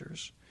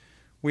chapters,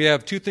 we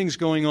have 2 things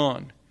going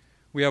on.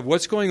 We have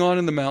what's going on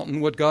in the mountain,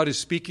 what God is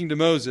speaking to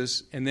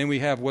Moses, and then we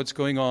have what's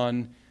going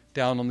on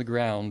down on the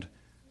ground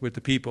with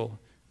the people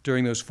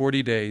during those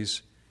 40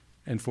 days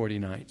and 40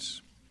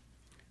 nights.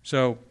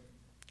 So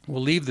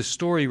we'll leave the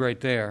story right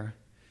there,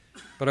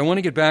 but I want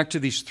to get back to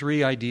these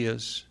 3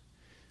 ideas,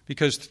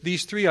 because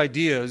these 3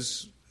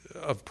 ideas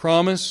of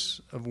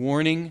promise, of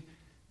warning,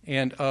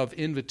 and of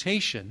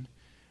invitation,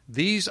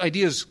 these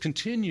ideas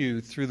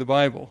continue through the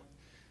Bible,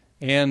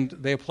 and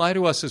they apply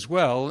to us as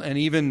well, and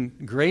even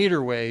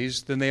greater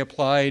ways than they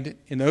applied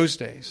in those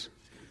days.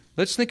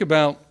 Let's think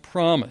about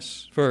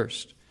promise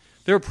first.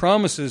 There are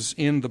promises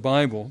in the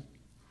Bible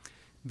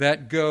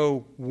that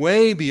go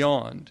way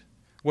beyond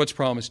what's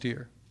promised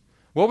here.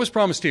 What was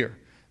promised here?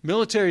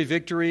 Military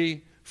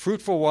victory,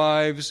 fruitful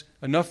wives,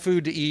 enough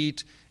food to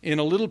eat, in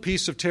a little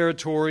piece of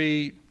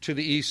territory to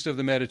the east of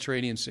the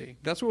Mediterranean Sea.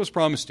 That's what was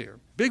promised here.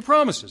 Big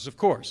promises, of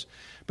course.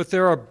 But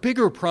there are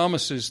bigger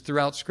promises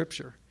throughout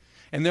Scripture.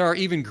 And there are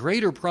even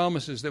greater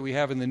promises that we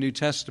have in the New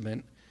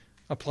Testament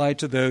applied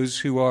to those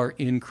who are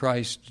in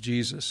Christ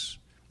Jesus.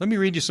 Let me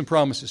read you some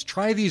promises.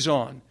 Try these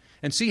on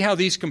and see how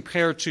these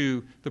compare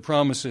to the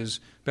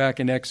promises back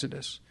in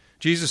Exodus.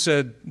 Jesus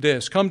said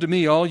this, come to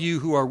me, all you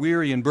who are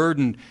weary and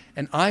burdened,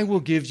 and I will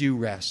give you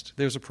rest.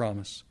 There's a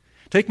promise.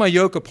 Take my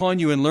yoke upon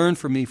you and learn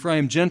from me, for I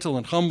am gentle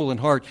and humble in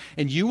heart,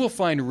 and you will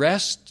find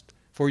rest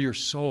for your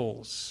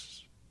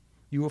souls.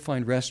 You will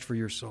find rest for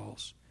your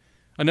souls.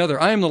 Another,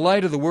 I am the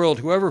light of the world.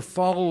 Whoever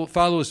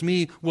follows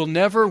me will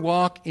never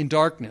walk in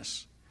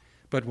darkness,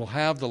 but will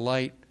have the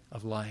light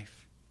of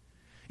life.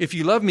 If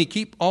you love me,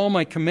 keep all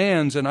my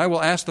commands, and I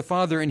will ask the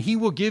Father, and he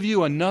will give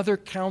you another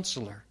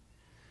counselor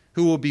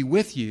who will be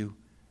with you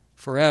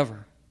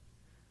forever.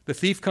 The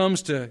thief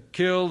comes to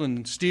kill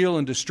and steal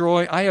and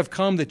destroy. I have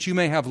come that you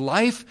may have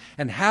life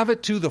and have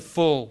it to the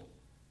full.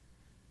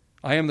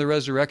 I am the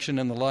resurrection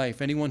and the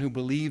life. Anyone who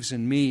believes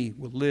in me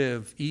will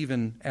live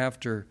even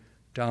after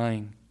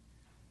dying.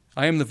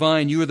 I am the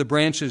vine, you are the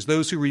branches.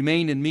 Those who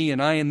remain in me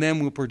and I in them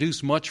will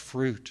produce much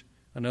fruit.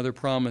 Another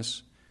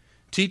promise.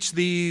 Teach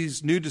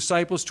these new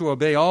disciples to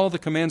obey all the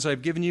commands I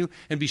have given you,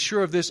 and be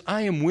sure of this,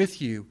 I am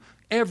with you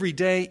every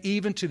day,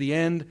 even to the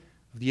end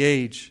of the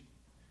age.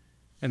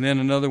 And then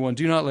another one,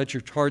 do not let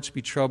your hearts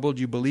be troubled.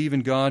 You believe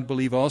in God,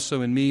 believe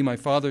also in me. My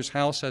Father's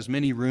house has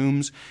many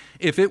rooms.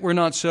 If it were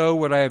not so,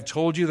 would I have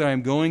told you that I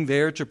am going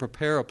there to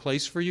prepare a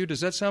place for you?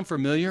 Does that sound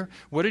familiar?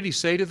 What did he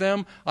say to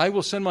them? I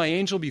will send my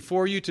angel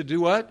before you to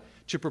do what?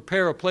 To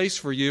prepare a place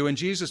for you. And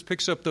Jesus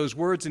picks up those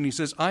words and he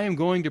says, I am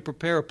going to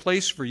prepare a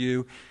place for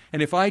you.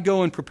 And if I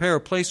go and prepare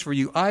a place for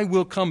you, I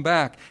will come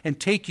back and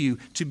take you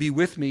to be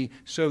with me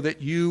so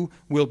that you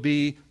will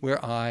be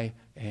where I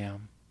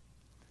am.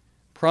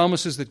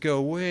 Promises that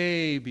go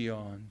way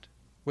beyond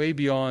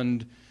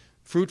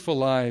fruitful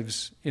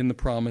lives in the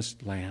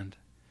promised land.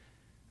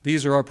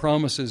 These are our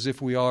promises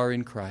if we are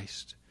in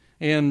Christ.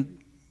 And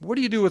what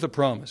do you do with a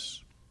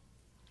promise?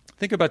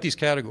 Think about these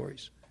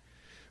categories.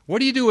 What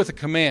do you do with a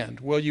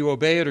command? Well, you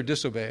obey it or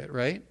disobey it,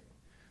 right?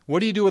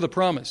 What do you do with a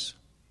promise?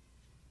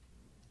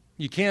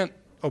 You can't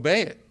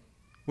obey it.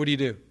 What do?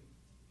 You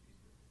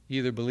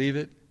either believe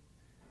it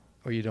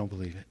or you don't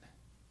believe it.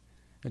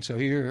 And so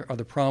here are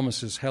the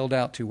promises held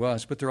out to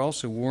us, but they're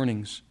also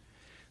warnings.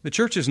 The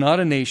church is not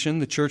a nation.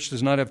 The church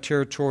does not have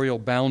territorial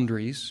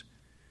boundaries.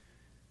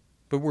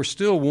 But we're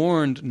still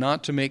warned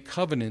not to make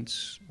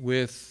covenants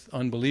with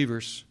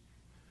unbelievers.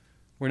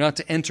 We're not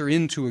to enter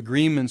into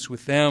agreements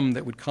with them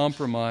that would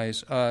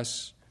compromise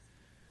us.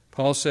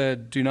 Paul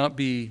said, do not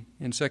be,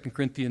 in 2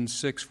 Corinthians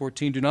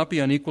 6:14, do not be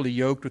unequally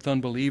yoked with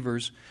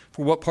unbelievers.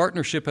 For what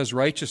partnership has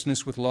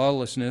righteousness with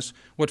lawlessness?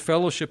 What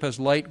fellowship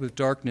has light with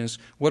darkness?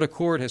 What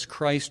accord has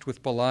Christ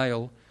with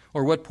Belial?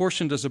 Or what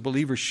portion does a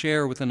believer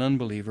share with an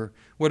unbeliever?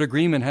 What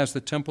agreement has the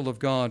temple of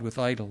God with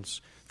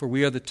idols? For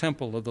we are the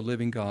temple of the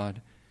living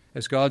God.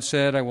 As God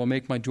said, I will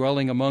make my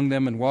dwelling among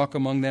them and walk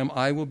among them.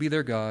 I will be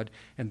their God,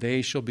 and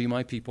they shall be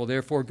my people.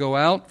 Therefore go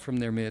out from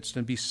their midst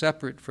and be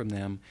separate from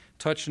them.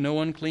 Touch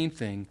no unclean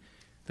thing,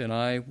 then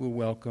I will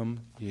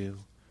welcome you.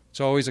 It's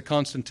always a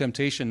constant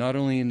temptation, not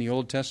only in the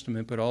Old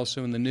Testament, but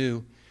also in the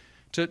New,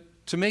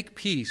 to make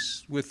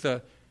peace with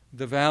the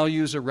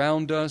values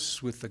around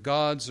us, with the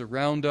gods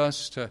around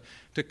us,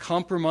 to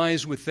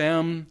compromise with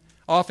them.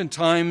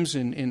 Oftentimes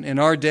in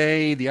our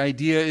day, the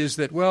idea is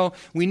that, well,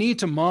 we need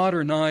to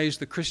modernize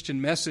the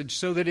Christian message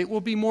so that it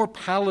will be more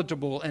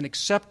palatable and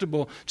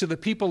acceptable to the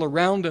people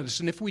around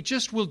us. And if we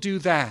just will do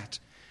that,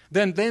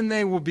 then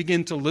they will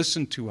begin to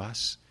listen to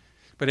us.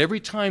 But every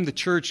time the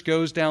church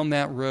goes down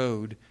that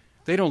road,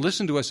 they don't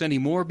listen to us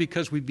anymore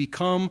because we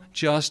become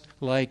just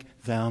like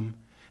them.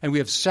 And we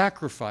have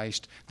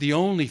sacrificed the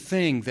only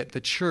thing that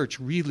the church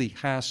really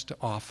has to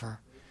offer,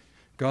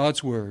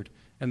 God's Word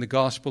and the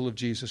gospel of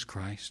Jesus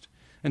Christ.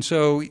 And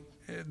so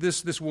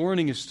this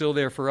warning is still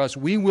there for us.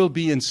 We will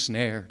be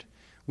ensnared.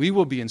 We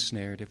will be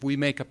ensnared if we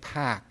make a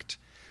pact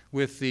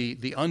with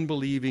the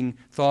unbelieving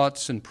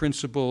thoughts and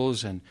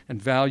principles and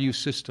value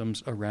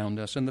systems around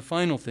us. And the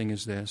final thing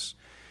is this.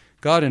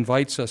 God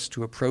invites us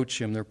to approach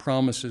Him. Their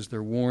promises,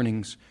 their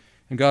warnings.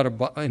 And God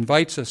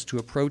invites us to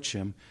approach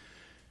Him.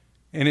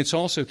 And it's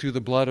also through the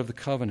blood of the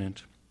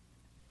covenant.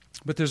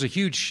 But there's a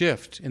huge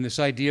shift in this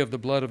idea of the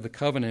blood of the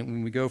covenant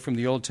when we go from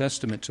the Old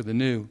Testament to the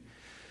New.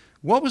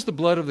 What was the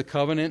blood of the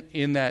covenant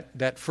in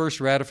that first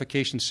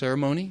ratification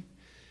ceremony?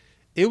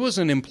 It was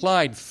an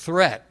implied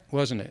threat,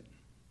 wasn't it?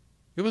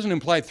 It was an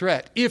implied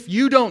threat. If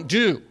you don't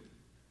do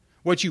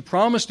what you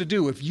promised to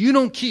do, if you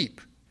don't keep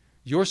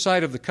your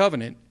side of the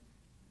covenant,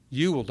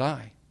 you will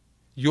die.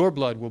 Your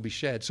blood will be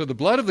shed. So the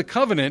blood of the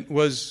covenant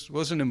was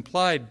an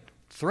implied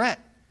threat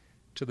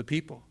to the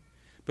people.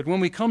 But when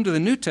we come to the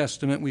New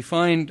Testament, we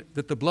find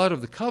that the blood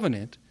of the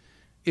covenant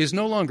is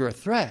no longer a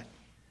threat,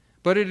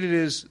 but it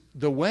is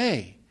the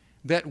way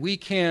that we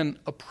can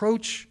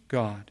approach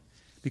God.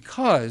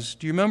 Because,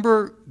 do you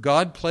remember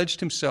God pledged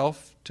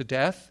Himself to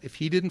death if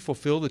He didn't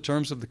fulfill the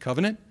terms of the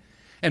covenant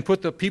and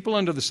put the people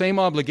under the same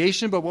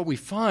obligation? But what we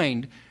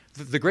find,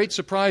 the great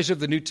surprise of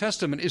the New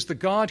Testament, is the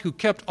God who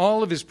kept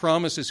all of His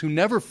promises, who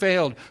never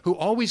failed, who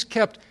always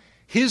kept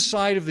His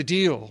side of the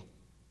deal.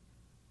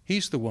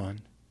 He's the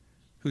one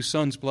whose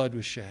Son's blood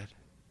was shed.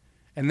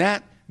 And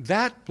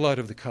that blood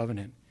of the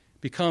covenant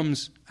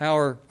becomes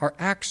our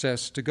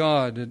access to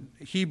God. In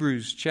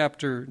Hebrews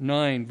chapter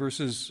 9,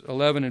 verses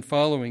 11 and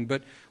following.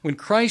 But when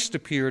Christ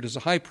appeared as a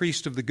high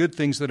priest of the good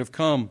things that have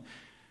come,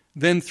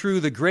 then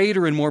through the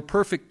greater and more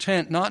perfect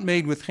tent, not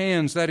made with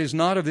hands, that is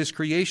not of this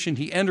creation,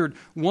 He entered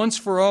once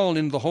for all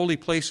into the holy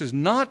places,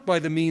 not by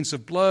the means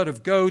of blood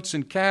of goats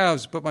and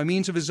calves, but by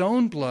means of His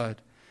own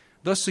blood,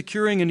 thus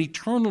securing an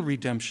eternal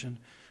redemption.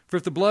 For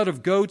if the blood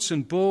of goats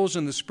and bulls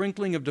and the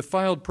sprinkling of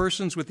defiled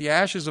persons with the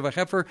ashes of a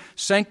heifer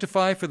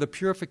sanctify for the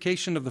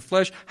purification of the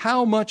flesh,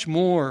 how much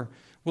more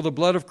will the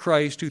blood of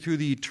Christ, who through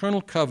the eternal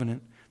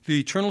covenant, the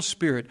eternal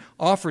Spirit,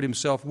 offered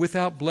Himself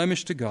without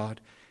blemish to God,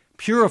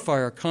 purify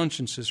our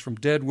consciences from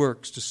dead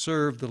works to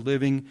serve the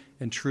living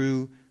and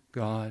true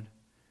God.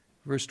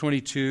 Verse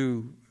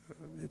 22,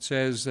 it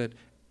says that,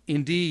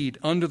 indeed,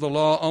 under the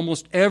law,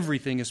 almost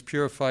everything is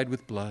purified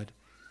with blood.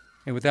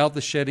 And without the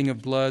shedding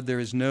of blood, there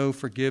is no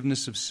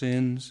forgiveness of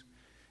sins.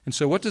 And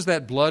so what does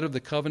that blood of the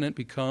covenant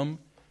become?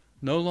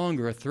 No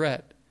longer a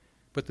threat,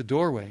 but the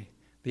doorway,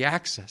 the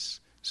access,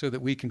 so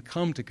that we can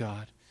come to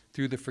God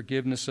through the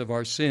forgiveness of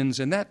our sins.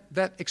 And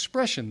that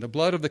expression, the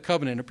blood of the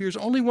covenant, appears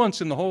only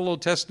once in the whole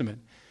Old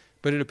Testament,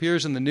 but it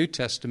appears in the New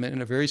Testament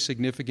in a very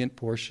significant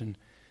portion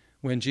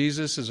when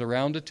Jesus is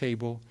around a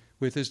table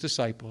with his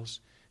disciples,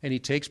 and he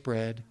takes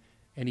bread,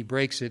 and he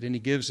breaks it, and he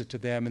gives it to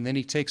them, and then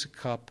he takes a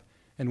cup.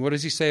 And what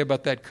does he say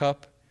about that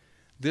cup?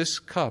 This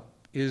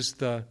cup is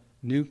the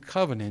new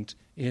covenant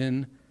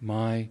in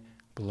my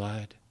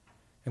blood.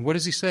 And what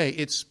does he say?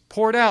 It's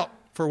poured out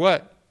for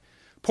what?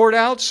 Poured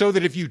out so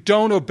that if you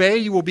don't obey,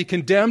 you will be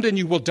condemned and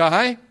you will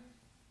die?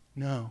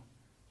 No.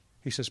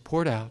 He says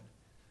poured out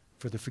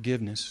for the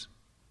forgiveness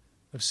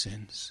of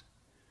sins.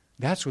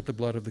 That's what the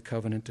blood of the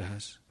covenant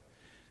does.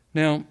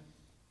 Now,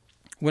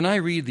 when I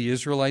read the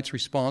Israelites'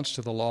 response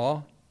to the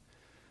law,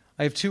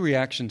 I have two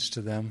reactions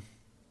to them.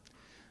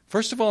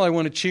 First of all, I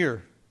want to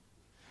cheer.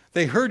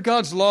 They heard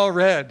God's law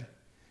read,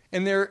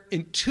 and their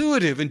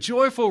intuitive and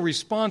joyful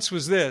response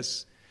was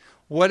this: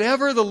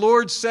 whatever the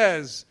Lord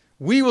says,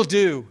 we will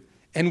do,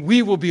 and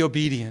we will be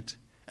obedient.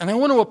 And I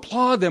want to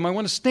applaud them. I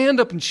want to stand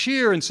up and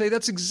cheer and say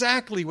that's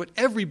exactly what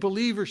every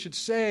believer should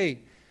say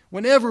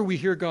whenever we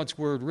hear God's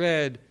word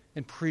read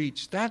and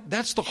preached.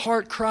 That's the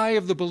heart cry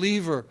of the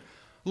believer.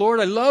 Lord,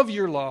 I love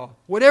your law.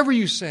 Whatever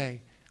you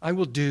say, I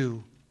will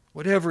do,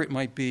 whatever it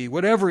might be,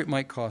 whatever it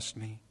might cost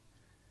me.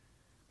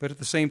 But at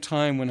the same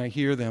time, when I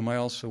hear them, I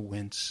also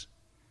wince,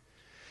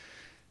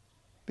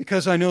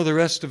 because I know the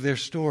rest of their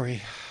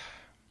story.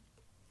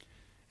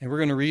 And we're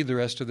going to read the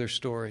rest of their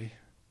story.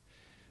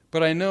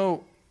 But I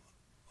know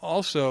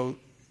also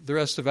the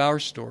rest of our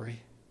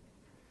story,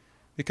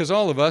 because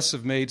all of us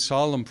have made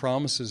solemn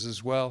promises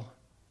as well.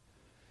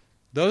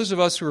 Those of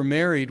us who are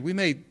married, we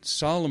made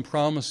solemn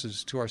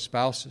promises to our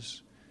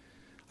spouses.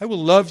 I will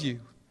love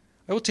you.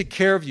 I will take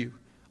care of you.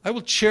 I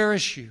will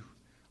cherish you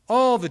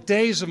all the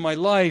days of my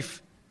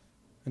life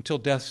until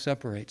death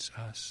separates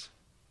us.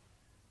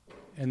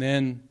 And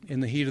then in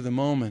the heat of the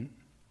moment,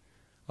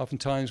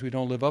 oftentimes we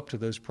don't live up to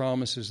those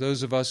promises.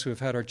 Those of us who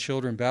have had our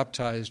children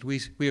baptized, we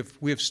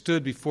have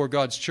stood before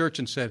God's church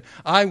and said,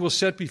 I will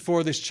set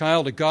before this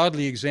child a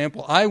godly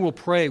example. I will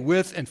pray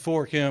with and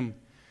for him.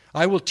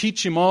 I will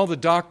teach him all the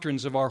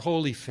doctrines of our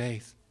holy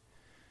faith.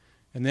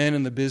 And then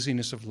in the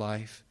busyness of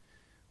life,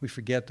 we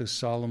forget those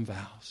solemn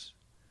vows.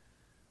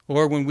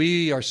 Or when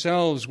we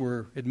ourselves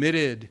were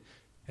admitted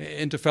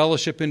into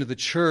fellowship into the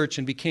church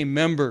and became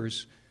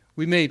members,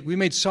 we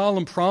made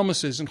solemn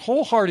promises and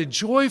wholehearted,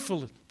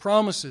 joyful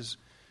promises.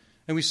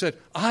 And we said,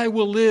 I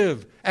will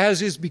live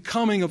as is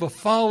becoming of a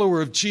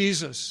follower of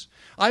Jesus.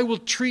 I will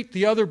treat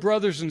the other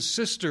brothers and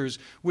sisters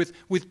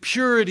with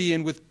purity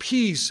and with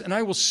peace, and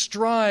I will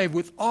strive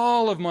with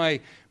all of my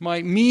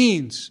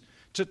means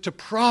to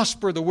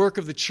prosper the work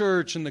of the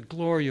church and the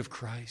glory of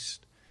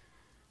Christ.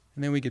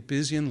 And then we get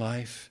busy in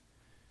life,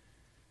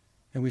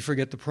 and we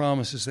forget the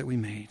promises that we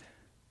made.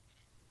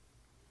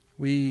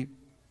 We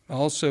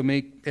also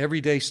make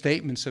everyday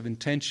statements of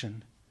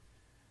intention.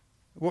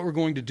 What we're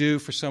going to do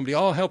for somebody.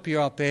 Oh, I'll help you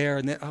out there.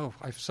 And then, oh,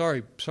 I'm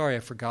sorry, I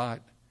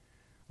forgot.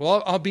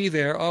 Well, I'll be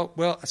there. Oh,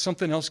 well,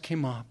 something else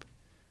came up.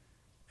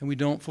 And we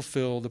don't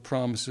fulfill the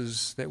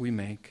promises that we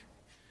make.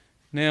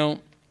 Now,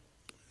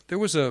 there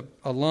was a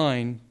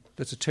line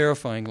that's a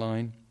terrifying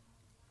line.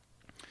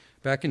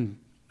 Back in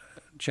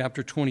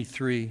chapter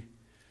 23,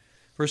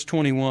 verse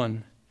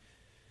 21.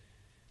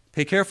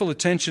 Pay careful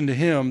attention to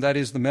him, that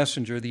is the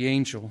messenger, the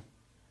angel,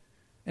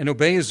 and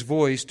obey his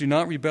voice. Do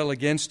not rebel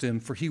against him,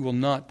 for he will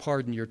not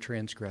pardon your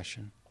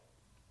transgression.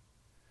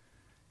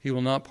 He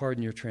will not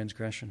pardon your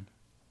transgression,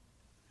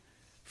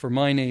 for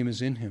my name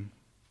is in him.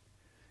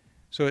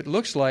 So it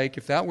looks like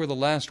if that were the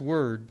last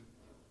word,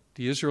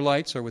 the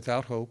Israelites are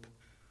without hope.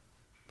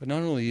 But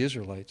not only the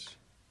Israelites,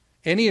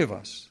 any of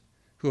us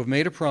who have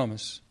made a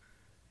promise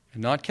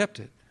and not kept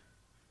it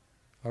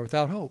are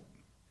without hope,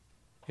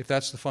 if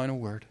that's the final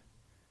word.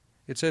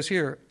 It says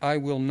here, I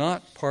will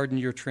not pardon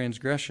your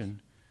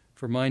transgression,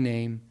 for my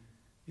name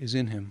is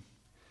in him.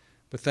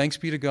 But thanks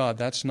be to God,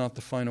 that's not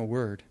the final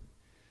word.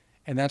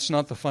 And that's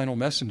not the final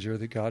messenger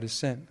that God has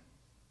sent.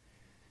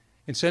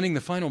 In sending the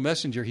final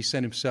messenger, he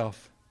sent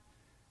himself.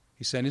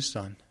 He sent his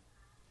Son.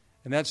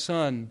 And that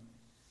Son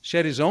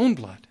shed his own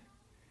blood.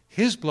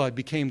 His blood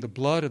became the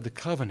blood of the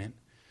covenant.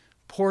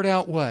 Poured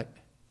out what?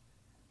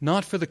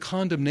 Not for the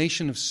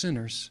condemnation of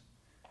sinners,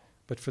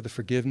 but for the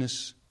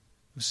forgiveness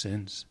of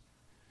sins.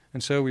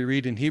 And so we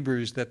read in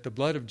Hebrews that the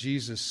blood of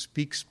Jesus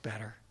speaks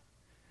better.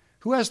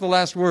 Who has the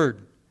last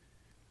word?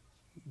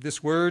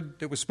 This word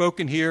that was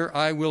spoken here,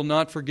 I will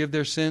not forgive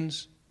their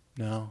sins?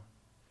 No.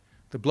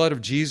 The blood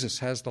of Jesus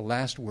has the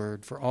last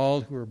word for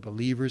all who are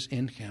believers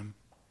in him.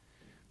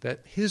 That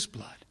his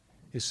blood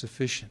is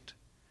sufficient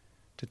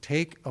to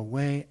take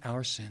away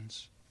our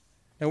sins.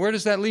 Now, where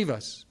does that leave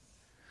us?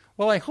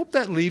 Well, I hope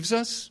that leaves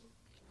us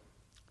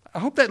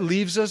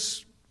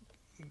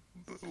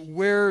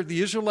where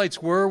the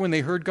Israelites were when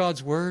they heard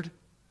God's word.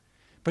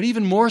 But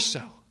even more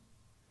so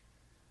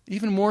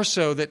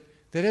that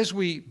as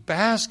we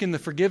bask in the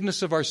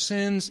forgiveness of our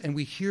sins and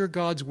we hear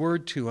God's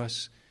word to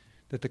us,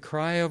 that the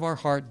cry of our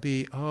heart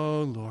be,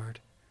 oh Lord,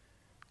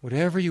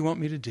 whatever you want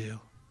me to do,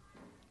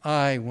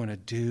 I want to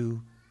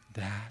do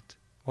that.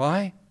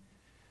 Why?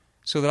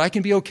 So that I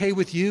can be okay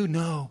with you?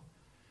 No,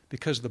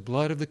 because the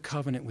blood of the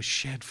covenant was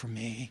shed for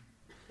me.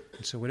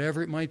 And so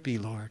whatever it might be,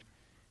 Lord,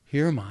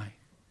 here am I.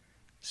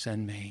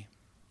 Send me.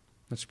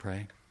 Let's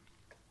pray.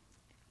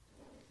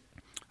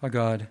 Our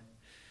God,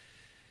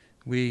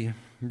 we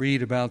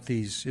read about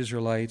these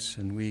Israelites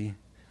and we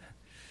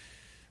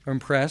are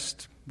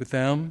impressed with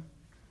them,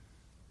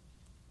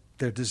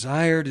 their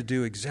desire to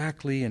do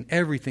exactly and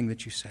everything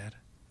that you said.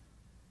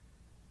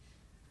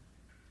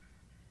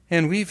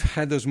 And we've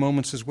had those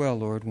moments as well,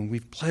 Lord, when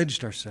we've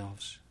pledged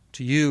ourselves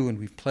to you and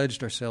we've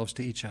pledged ourselves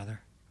to each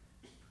other.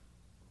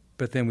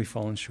 But then we've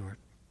fallen short.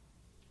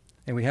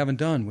 And we haven't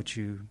done what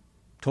you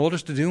told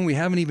us to do, and we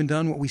haven't even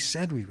done what we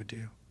said we would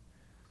do.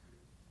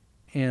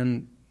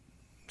 And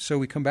so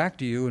we come back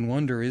to you and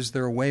wonder, is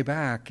there a way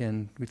back?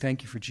 And we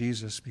thank you for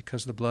Jesus,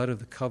 because the blood of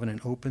the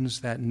covenant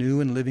opens that new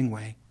and living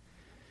way.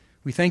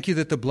 We thank you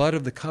that the blood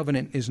of the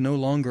covenant is no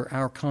longer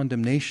our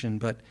condemnation,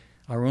 but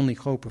our only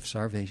hope of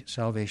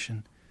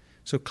salvation.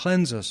 So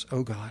cleanse us,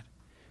 O God.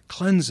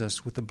 Cleanse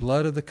us with the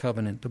blood of the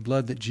covenant, the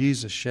blood that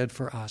Jesus shed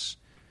for us,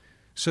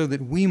 so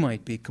that we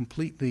might be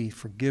completely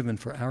forgiven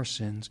for our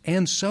sins,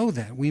 and so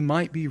that we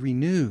might be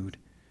renewed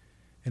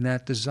in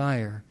that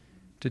desire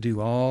to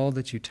do all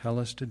that you tell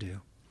us to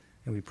do.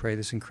 And we pray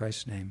this in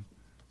Christ's name.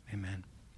 Amen.